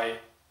going to fight.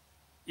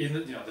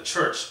 The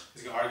church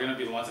are going to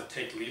be the ones that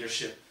take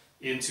leadership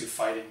into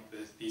fighting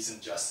these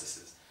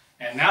injustices.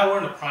 And now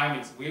we're in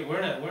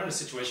we're in a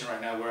situation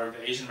right now where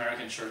the Asian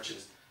American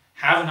churches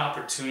have an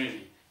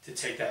opportunity to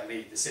take that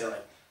lead, to say,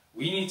 like,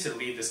 we need to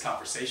lead this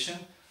conversation.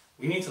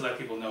 We need to let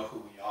people know who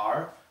we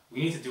are. We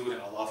need to do it in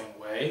a loving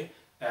way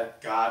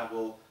that God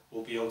will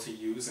be able to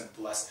use and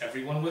bless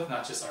everyone with,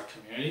 not just our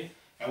community.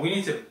 And we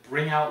need to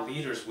bring out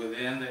leaders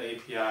within the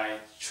API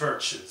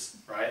churches,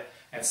 right?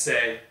 And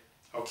say,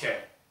 okay,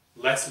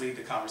 let's lead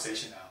the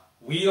conversation now.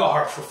 We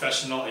are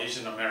professional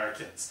Asian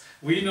Americans.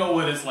 We know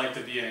what it's like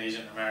to be an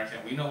Asian American.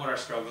 We know what our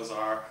struggles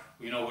are.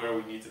 We know where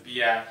we need to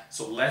be at.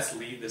 So let's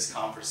lead this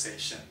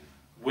conversation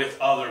with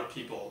other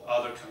people,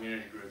 other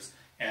community groups,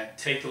 and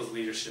take those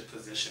leadership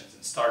positions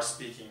and start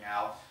speaking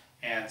out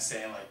and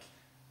saying, like,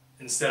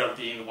 instead of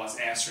being the ones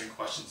answering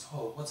questions,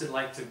 oh, what's it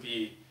like to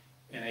be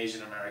an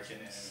Asian American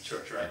in the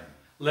church, right?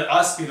 Let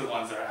us be the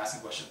ones that are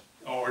asking questions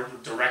or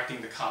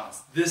directing the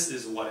comments. This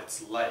is what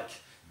it's like.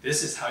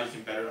 This is how you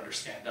can better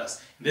understand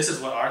us. And this is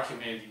what our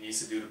community needs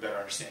to do to better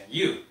understand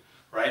you,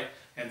 right?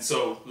 And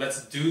so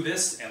let's do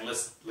this, and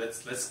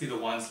let's be the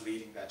ones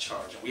leading that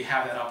charge. And we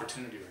have that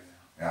opportunity right now.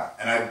 Yeah,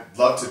 and I'd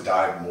love to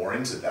dive more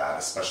into that,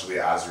 especially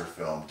as your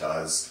film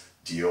does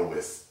deal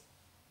with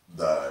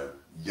the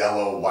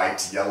yellow,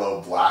 white,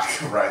 yellow,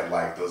 black, right?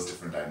 Like those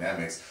different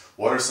dynamics.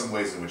 What are some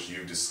ways in which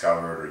you've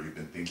discovered or you've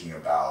been thinking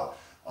about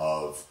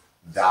of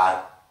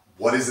that?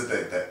 What is it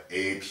that the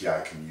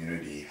AAPI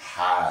community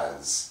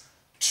has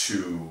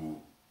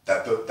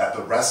that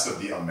the rest of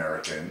the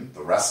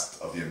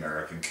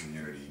American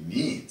community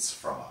needs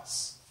from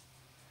us?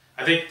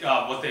 I think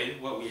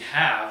what we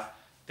have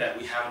that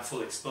we haven't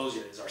fully exposed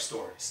yet is our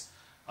stories.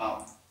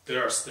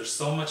 There's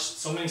so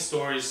many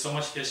stories, so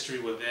much history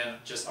within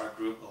just our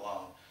group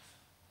alone,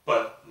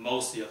 but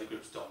most of the other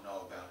groups don't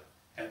know about it.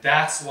 And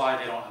that's why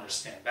they don't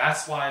understand.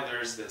 That's why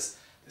there's this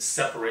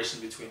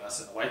separation between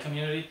us and the white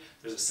community.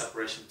 There's a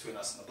separation between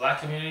us and the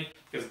black community,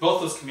 because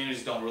both those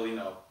communities don't really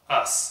know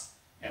us.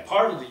 And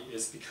partly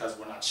is because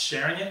we're not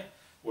sharing it.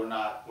 We're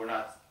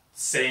not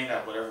saying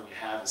that whatever we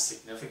have is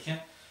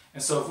significant.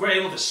 And so if we're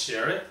able to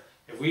share it,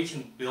 if we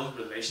can build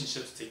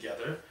relationships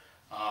together,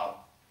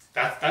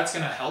 that's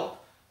going to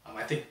help.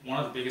 I think one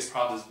of the biggest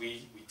problems is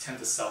we tend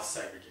to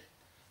self-segregate.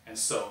 And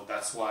so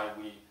that's why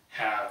we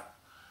have,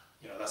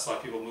 that's why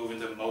people move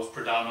into the most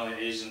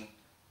predominantly Asian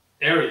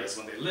areas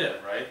when they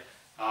live, right?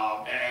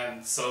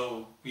 And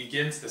so we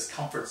get into this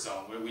comfort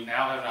zone where we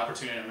now have an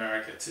opportunity in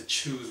America to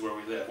choose where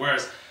we live.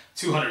 Whereas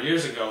 200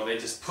 years ago, they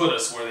just put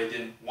us where they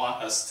didn't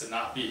want us to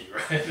not be,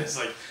 right? It's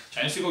like,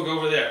 Chinese people go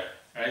over there,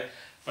 right?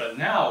 But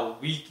now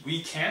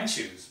we can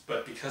choose,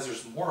 but because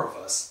there's more of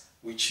us,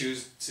 we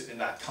choose in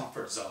that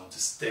comfort zone to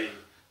stay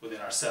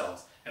within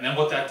ourselves. And then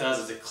what that does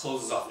is it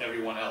closes off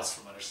everyone else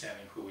from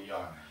understanding who we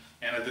are.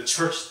 And the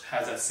church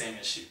has that same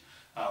issue.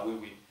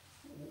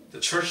 The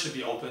church should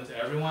be open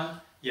to everyone,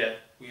 yet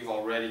we've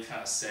already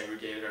kind of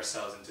segregated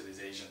ourselves into these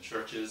Asian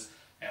churches,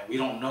 and we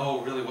don't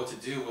know really what to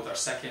do with our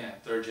second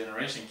and third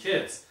generation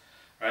kids,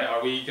 right?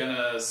 Are we going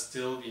to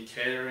still be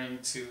catering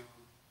to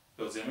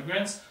those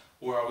immigrants,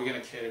 or are we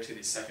going to cater to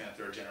these second and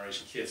third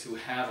generation kids who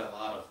have a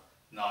lot of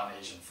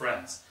non-Asian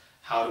friends?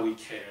 How do we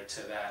cater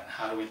to that, and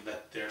how do we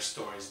let their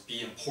stories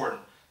be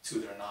important to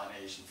their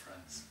non-Asian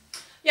friends?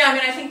 Yeah, I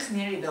mean, I think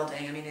community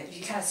building,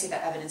 you kind of see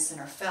that evidence in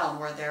our film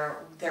where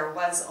there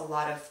was a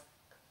lot of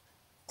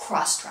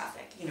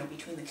cross-traffic,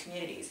 between the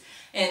communities.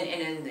 And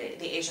in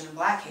the Asian and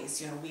Black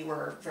case, we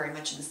were very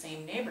much in the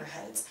same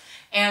neighborhoods.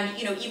 And,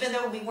 even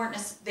though we weren't,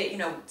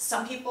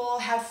 some people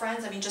had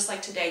friends. Just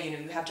like today,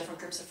 you have different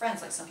groups of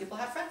friends. Like some people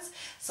had friends.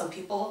 Some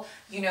people,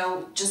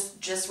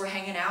 just were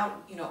hanging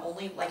out,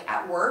 only like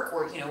at work,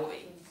 or,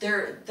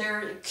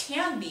 there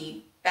can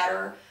be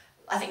better,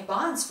 I think,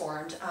 bonds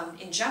formed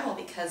in general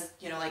because,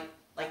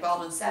 like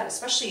Baldwin said,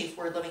 especially if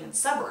we're living in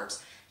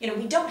suburbs,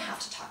 we don't have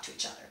to talk to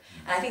each other.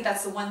 And I think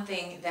that's the one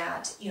thing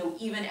that,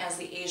 even as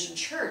the Asian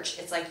church,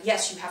 it's like,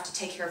 yes, you have to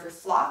take care of your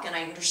flock. And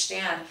I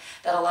understand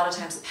that a lot of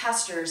times the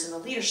pastors and the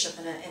leadership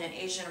in an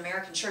Asian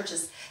American church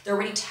they're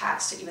already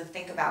taxed to even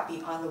think about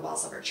beyond the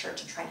walls of our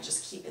church and trying to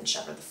just keep and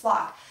shepherd the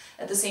flock.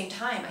 At the same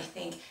time, I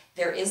think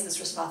there is this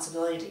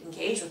responsibility to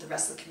engage with the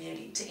rest of the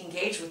community, to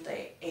engage with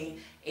a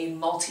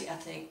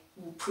multi-ethnic,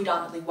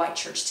 predominantly white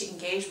church, to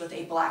engage with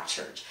a black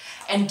church,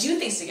 and do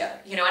things together.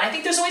 And I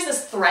think there's always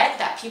this threat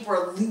that people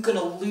are going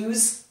to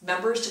lose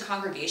members to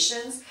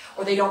congregations,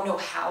 or they don't know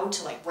how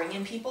to bring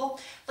in people.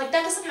 That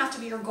doesn't have to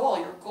be your goal.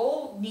 Your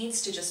goal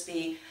needs to just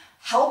be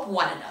help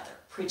one another,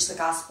 preach the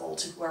gospel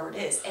to whoever it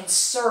is, and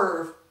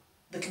serve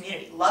the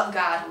community. Love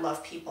God,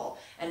 love people.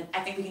 And I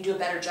think we can do a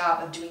better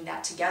job of doing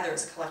that together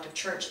as a collective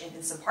church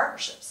in some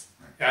partnerships.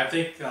 Yeah, I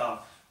think a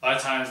lot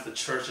of times the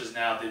churches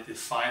now, they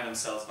define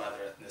themselves by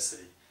their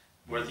ethnicity.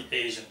 We're the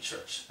Asian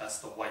church, that's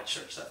the white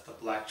church, that's the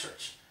black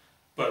church.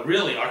 But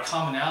really, our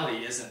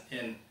commonality isn't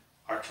in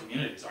our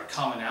communities. Our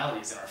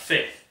commonality is in our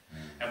faith.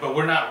 But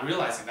we're not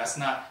realizing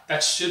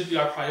that should be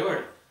our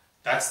priority.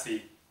 That's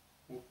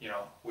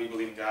we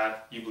believe in God,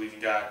 you believe in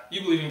God,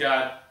 you believe in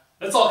God.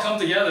 Let's all come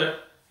together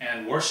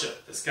and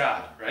worship this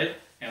God, right?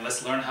 And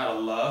let's learn how to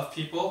love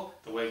people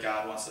the way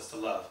God wants us to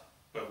love.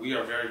 But we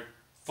are very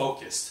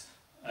focused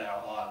on,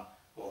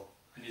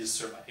 I need to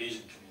serve my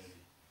Asian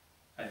community.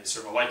 I need to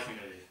serve my white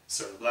community,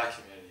 serve the black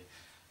community.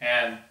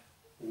 And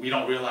we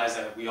don't realize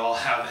that we all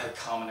have that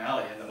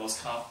commonality, and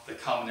the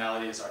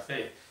commonality is our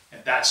faith.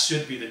 And that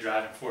should be the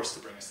driving force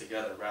to bring us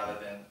together, rather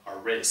than our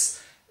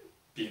race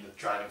being the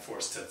driving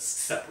force to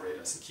separate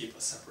us and keep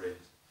us separated.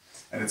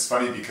 And it's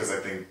funny because I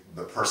think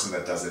the person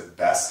that does it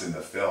best in the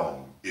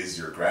film is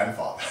your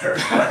grandfather,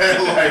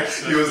 right?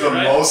 He was the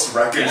most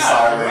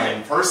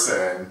reconciling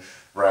person,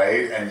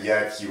 right? And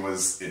yet he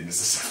was in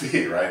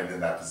Mississippi, right? And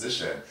in that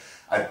position.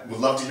 I would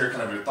love to hear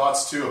kind of your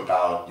thoughts too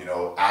about,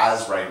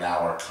 as right now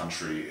our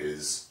country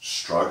is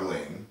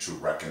struggling to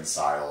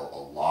reconcile a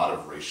lot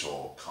of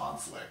racial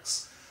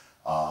conflicts.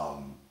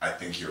 I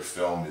think your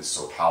film is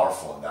so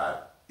powerful in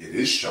that it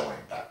is showing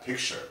that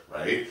picture,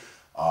 right?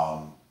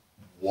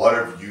 What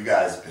have you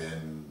guys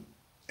been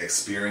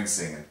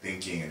experiencing and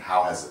thinking, and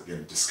how has it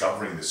been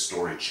discovering this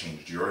story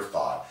changed your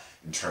thought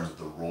in terms of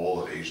the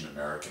role of Asian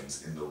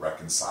Americans in the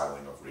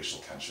reconciling of racial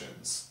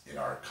tensions in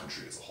our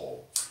country as a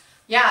whole?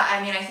 Yeah,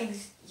 I think,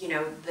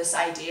 this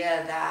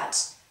idea that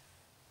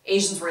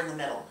Asians were in the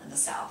middle in the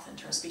South in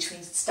terms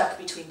stuck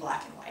between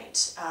black and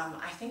white.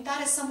 I think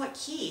that is somewhat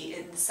key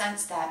in the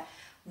sense that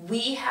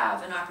we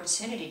have an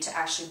opportunity to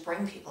actually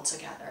bring people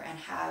together and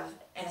have,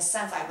 in a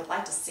sense, I would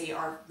like to see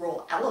our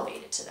role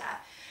elevated to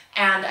that.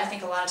 And I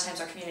think a lot of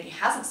times our community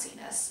hasn't seen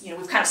us.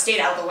 We've kind of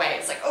stayed out of the way.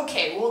 It's like,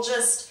 okay, we'll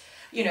just,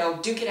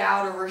 duke it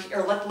out, or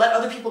let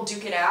other people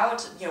duke it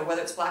out,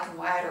 whether it's black and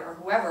white or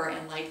whoever,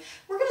 and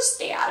we're going to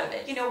stay out of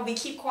it. We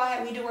keep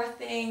quiet, we do our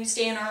thing, we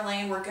stay in our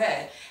lane, we're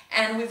good.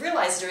 And we've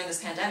realized during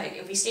this pandemic,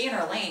 if we stay in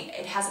our lane,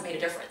 it hasn't made a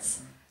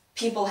difference.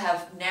 People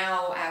have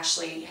now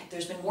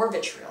there's been more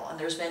vitriol, and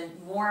there's been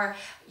more,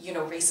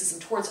 racism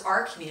towards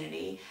our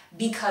community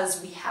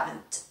because we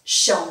haven't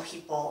shown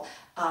people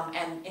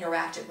and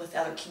interacted with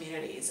other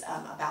communities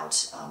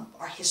about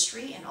our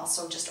history and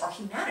also just our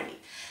humanity.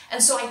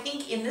 And so I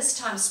think in this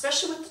time,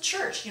 especially with the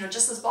church,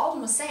 just as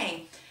Baldwin was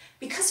saying,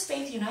 because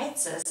faith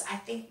unites us, I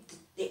think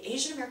the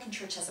Asian American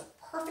church has a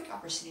perfect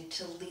opportunity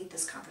to lead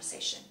this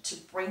conversation, to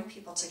bring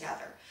people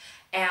together.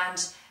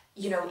 And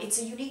it's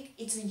a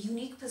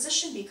unique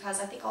position, because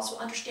I think also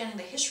understanding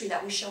the history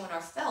that we show in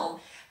our film,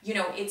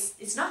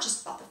 it's not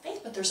just about the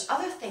faith, but there's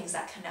other things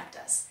that connect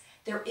us.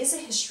 There is a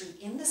history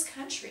in this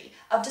country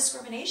of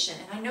discrimination,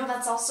 and I know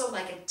that's also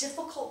a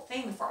difficult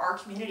thing for our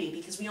community,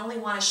 because we only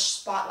want to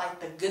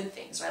spotlight the good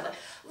things, right?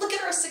 Look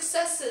at our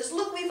successes.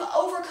 Look, we've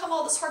overcome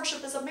all this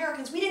hardship as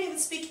Americans. We didn't even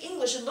speak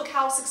English, and look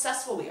how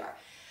successful we are.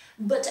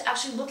 But to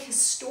actually look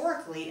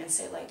historically and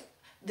say,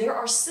 there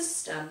are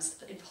systems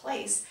in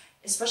place,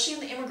 especially in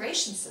the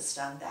immigration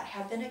system, that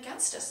have been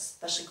against us,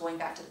 especially going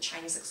back to the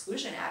Chinese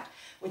Exclusion Act,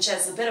 which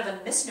is a bit of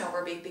a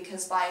misnomer,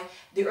 because by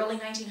the early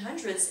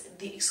 1900s,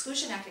 the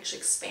Exclusion Act actually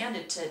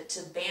expanded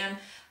to ban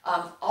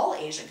all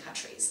Asian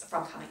countries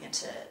from coming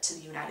into the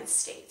United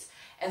States.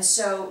 And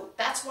so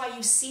that's why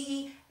you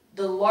see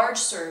the large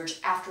surge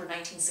after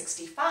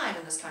 1965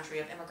 in this country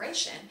of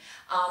immigration.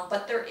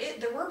 But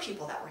there were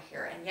people that were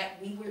here, and yet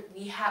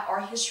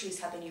our histories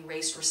have been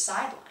erased or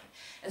sidelined.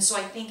 And so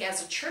I think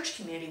as a church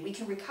community, we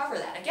can recover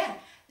that. Again,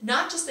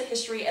 not just the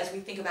history as we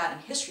think about in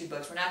history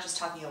books. We're not just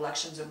talking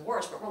elections and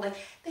wars, but we're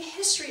the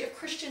history of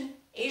Christian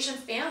Asian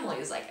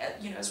families.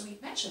 As we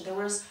mentioned, there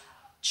was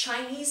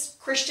Chinese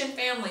Christian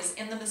families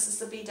in the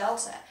Mississippi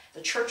Delta.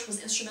 The church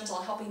was instrumental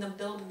in helping them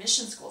build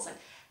mission schools.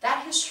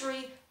 That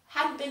history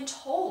hadn't been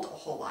told a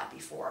whole lot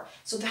before.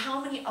 So how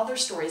many other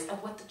stories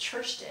of what the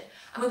church did?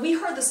 We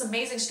heard this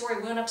amazing story.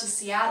 We went up to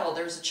Seattle.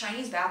 There's a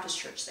Chinese Baptist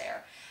church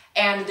there.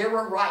 And there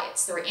were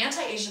riots. There were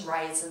anti-Asian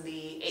riots in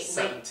the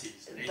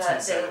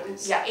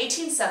 1870s.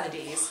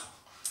 1870s.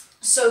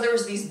 So there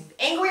was these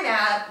angry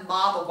mad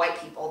mob of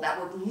white people that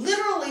were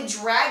literally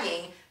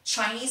dragging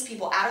Chinese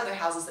people out of their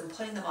houses and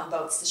putting them on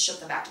boats to ship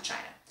them back to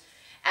China.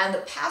 And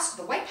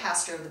the white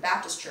pastor of the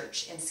Baptist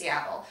church in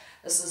Seattle,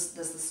 this is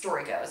the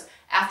story goes,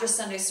 after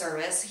Sunday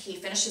service, he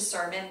finished his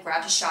sermon,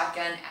 grabbed his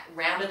shotgun,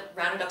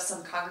 rounded up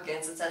some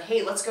congregants and said,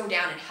 hey, let's go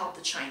down and help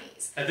the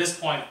Chinese. At this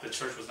point, the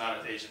church was not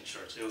an Asian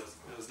church. It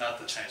was not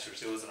the Chinese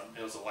church. It was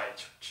a white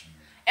church.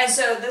 And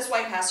so this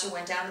white pastor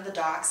went down to the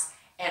docks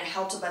and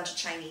helped a bunch of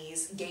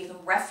Chinese, gave them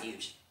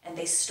refuge, and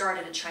they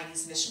started a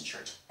Chinese mission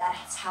church.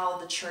 That's how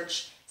the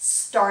church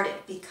started,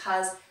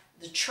 because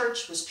the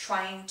church was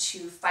trying to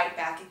fight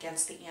back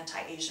against the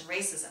anti-Asian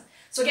racism.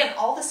 So again,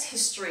 all this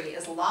history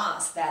is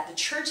lost, that the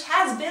church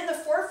has been the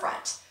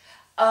forefront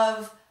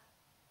of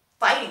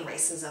fighting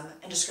racism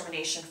and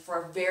discrimination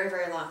for a very,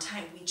 very long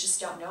time. We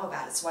just don't know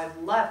about it. So I'd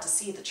love to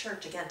see the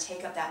church, again,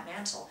 take up that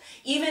mantle.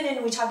 Even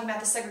in, we're talking about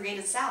the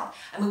segregated South.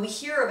 I mean, we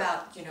hear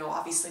about,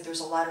 obviously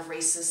there's a lot of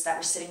racists that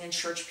were sitting in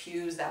church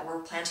pews that were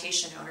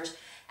plantation owners.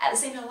 At the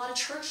same time, a lot of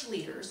church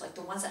leaders, like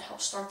the ones that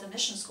helped start the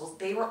mission schools,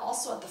 they were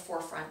also at the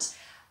forefront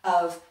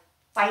of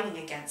fighting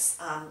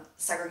against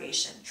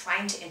segregation,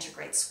 trying to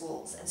integrate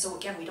schools. And so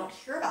again, we don't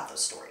hear about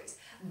those stories.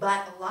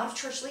 But a lot of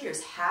church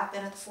leaders have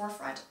been at the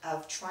forefront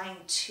of trying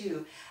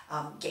to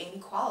gain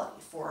equality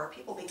for our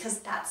people, because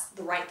that's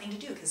the right thing to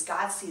do, because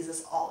God sees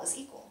us all as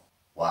equal.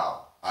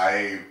 Wow.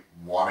 I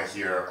want to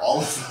hear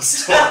all of those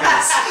stories,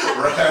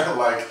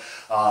 right?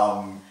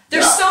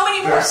 There's so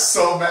many more. There's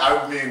so many.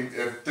 I mean,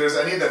 if there's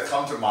any that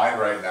come to mind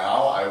right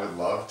now, I would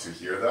love to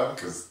hear them,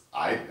 because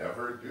I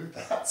never knew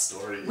that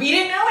story. We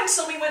didn't know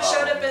until we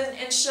showed up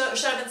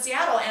in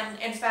Seattle, and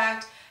in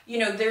fact,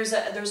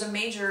 there's a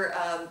major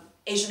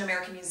Asian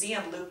American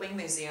museum, Luke Wing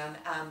Museum.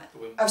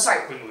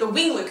 The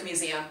Wing Luke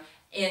Museum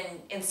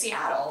in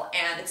Seattle,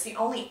 and it's the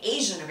only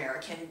Asian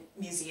American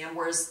museum,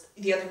 whereas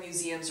the other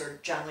museums are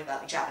generally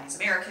about Japanese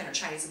American or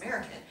Chinese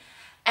American.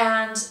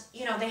 And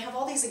they have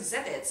all these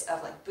exhibits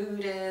of like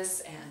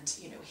Buddhists and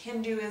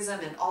Hinduism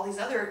and all these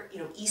other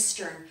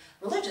Eastern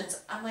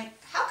religions. I'm like,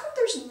 how come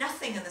there's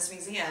nothing in this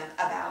museum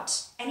about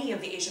any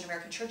of the Asian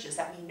American churches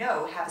that we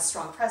know have a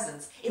strong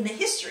presence in the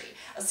history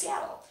of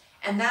Seattle?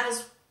 And that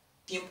is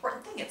the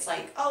important thing. It's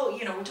like,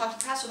 we talked to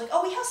the pastor, like,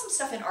 oh, we have some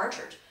stuff in our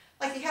church.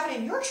 Like, you have it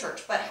in your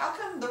church, but how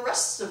come the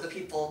rest of the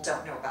people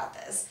don't know about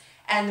this?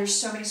 And there's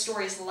so many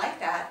stories like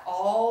that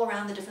all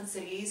around the different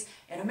cities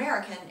in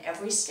America, in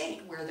every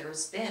state where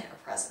there's been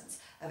a presence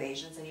of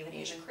Asians and even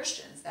Asian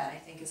Christians, that I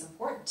think is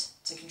important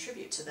to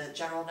contribute to the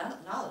general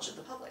knowledge of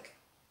the public.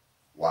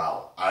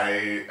 Wow.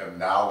 I am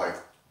now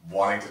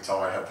wanting to tell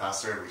my head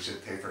pastor we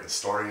should pay for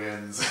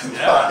historians. And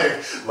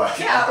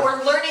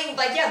or learning,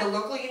 the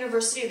local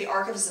university, the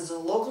archivist is a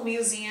local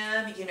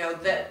museum,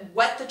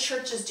 what the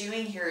church is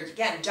doing here,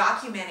 again,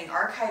 documenting,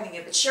 archiving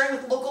it, but sharing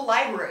with local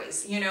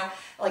libraries,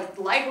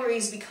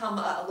 libraries become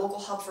a local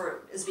hub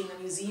as being a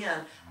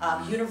museum.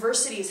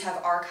 Universities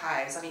have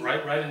archives. I mean,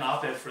 write an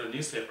op-ed for the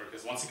newspaper,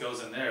 because once it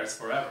goes in there, it's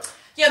forever.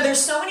 Yeah,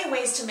 there's so many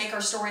ways to make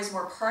our stories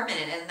more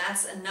permanent, and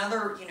that's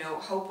another,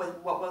 hope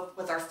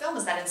with our film,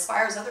 is that it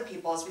inspires other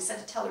people, as we said,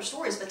 to tell their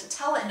stories, but to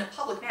tell it in a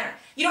public manner.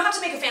 You don't have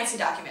to make a fancy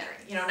documentary.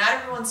 Not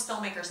everyone's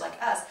filmmakers like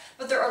us,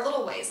 but there are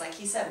little ways, like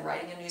he said,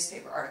 writing a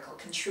newspaper article,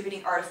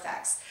 contributing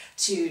artifacts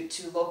to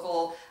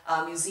local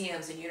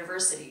museums and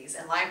universities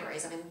and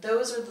libraries. I mean,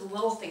 those are the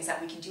little things that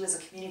we can do as a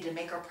community to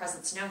make our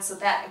presence known, so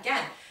that,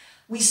 again,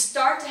 we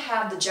start to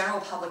have the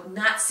general public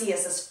not see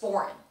us as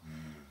foreign.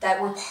 That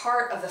we're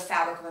part of the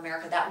fabric of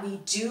America, that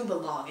we do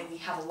belong, and we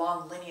have a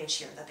long lineage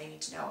here that they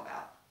need to know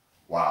about.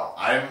 Wow,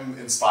 I'm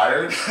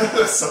inspired,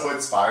 so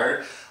inspired,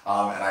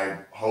 and I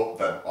hope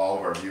that all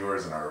of our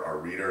viewers and our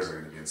readers are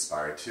going to be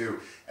inspired too.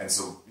 And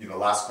so,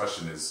 last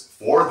question is,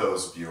 for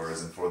those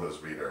viewers and for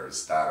those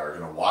readers that are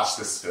going to watch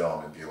this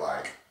film and be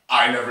like,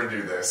 I never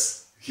knew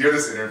this, hear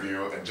this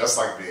interview, and just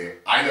like me,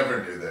 I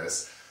never knew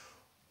this,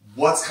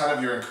 what's kind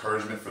of your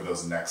encouragement for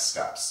those next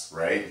steps,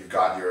 right? You've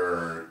got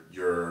your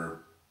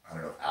I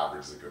don't know if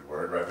average is a good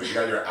word, right? But you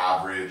got your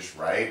average,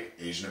 right,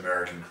 Asian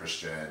American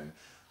Christian,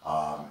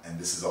 and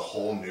this is a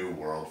whole new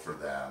world for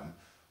them.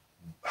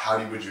 How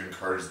would you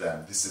encourage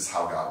them? This is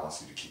how God wants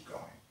you to keep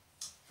going.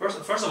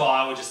 First of all,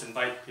 I would just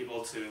invite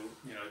people to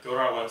go to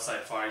our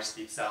website,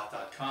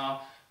 FarEastDeepSouth.com.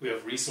 We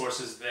have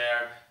resources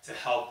there to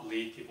help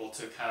lead people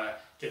to kind of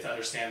get to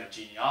understand the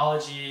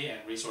genealogy, and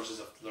resources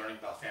of learning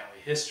about family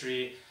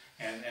history,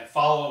 and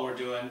follow what we're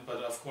doing. But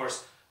of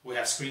course, we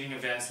have screening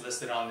events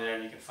listed on there,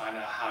 and you can find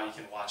out how you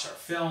can watch our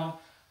film.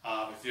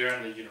 If you're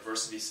in the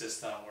university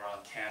system, we're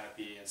on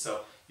Canopy, and so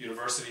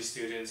university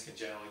students can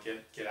generally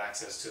get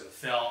access to the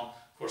film.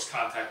 Of course,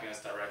 contacting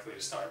us directly to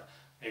start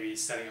maybe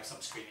setting up some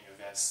screening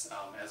events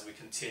as we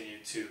continue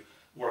to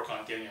work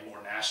on getting a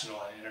more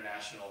national and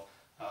international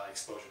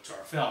exposure to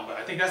our film. But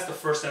I think that's the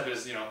first step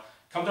is,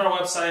 come to our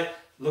website,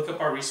 look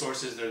up our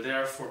resources. They're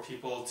there for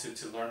people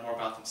to learn more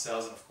about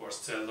themselves, and of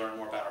course to learn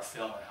more about our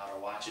film and how to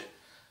watch it.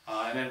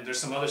 And then there's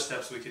some other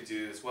steps we could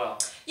do as well.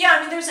 Yeah,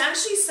 I mean, there's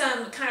actually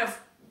some kind of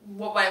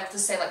what I have to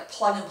say, like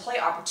plug and play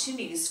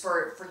opportunities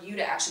for you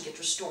to actually get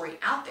your story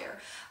out there.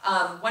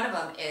 One of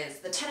them is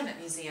the Tenement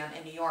Museum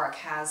in New York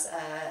has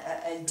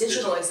a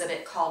digital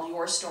exhibit called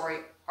Your Story,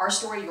 Our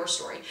Story, Your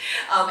Story.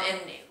 And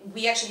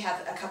we actually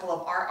have a couple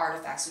of art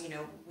artifacts. You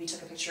know, we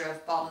took a picture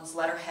of Baldwin's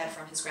letterhead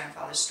from his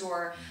grandfather's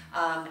store,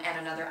 and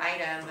another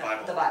item,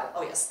 the Bible.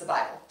 Oh yes, the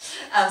Bible.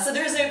 So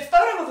there's a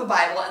photo of a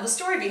Bible and the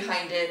story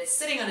behind it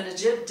sitting on a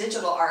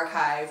digital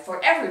archive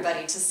for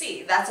everybody to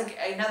see. That's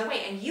another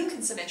way. And you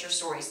can submit your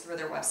stories through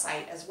their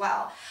website as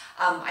well.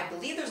 I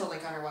believe there's a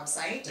link on our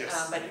website,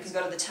 yes, but you can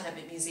go to the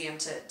Tenement Museum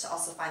to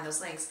also find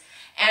those links.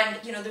 And,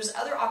 you know, there's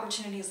other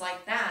opportunities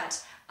like that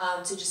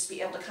to just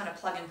be able to kind of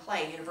plug and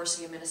play.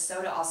 University of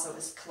Minnesota also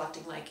is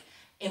collecting like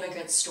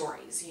immigrant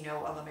stories, you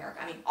know, of America.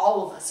 I mean,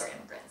 all of us are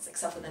immigrants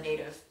except for the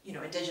native, you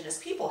know, indigenous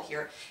people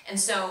here. And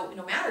so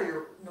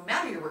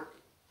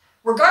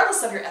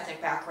regardless of your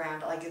ethnic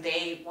background, like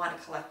they want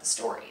to collect the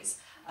stories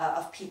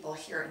of people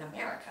here in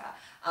America.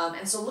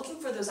 And so looking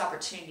for those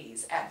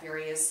opportunities at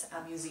various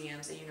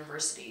museums and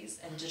universities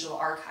and digital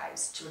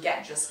archives to,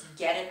 again, just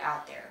get it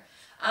out there.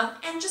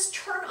 And just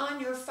turn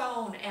on your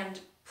phone and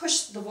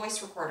push the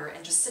voice recorder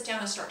and just sit down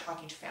and start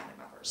talking to family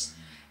members.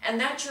 And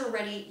that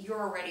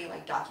you're already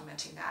like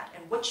documenting that.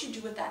 And what you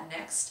do with that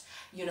next,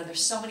 you know,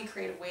 there's so many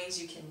creative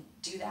ways you can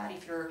do that.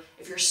 If you're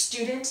a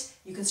student,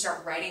 you can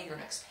start writing your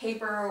next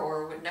paper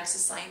or next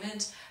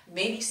assignment,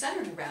 maybe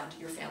centered around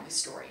your family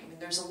story. I mean,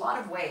 there's a lot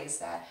of ways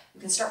that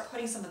you can start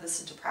putting some of this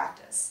into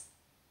practice.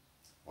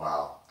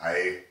 Wow.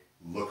 I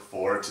look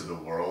forward to the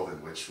world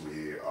in which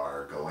we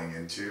are going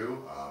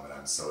into, and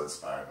I'm so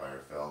inspired by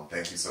your film.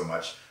 Thank you so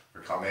much for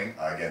coming.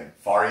 Again,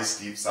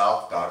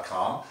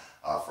 FarEastDeepSouth.com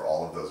for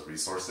all of those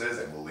resources,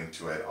 and we'll link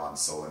to it on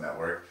Sola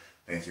Network.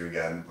 Thank you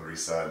again,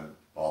 Larissa and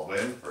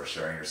Baldwin, for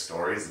sharing your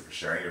stories and for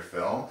sharing your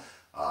film,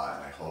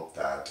 and I hope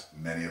that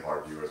many of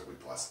our viewers will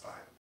be blessed by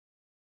it.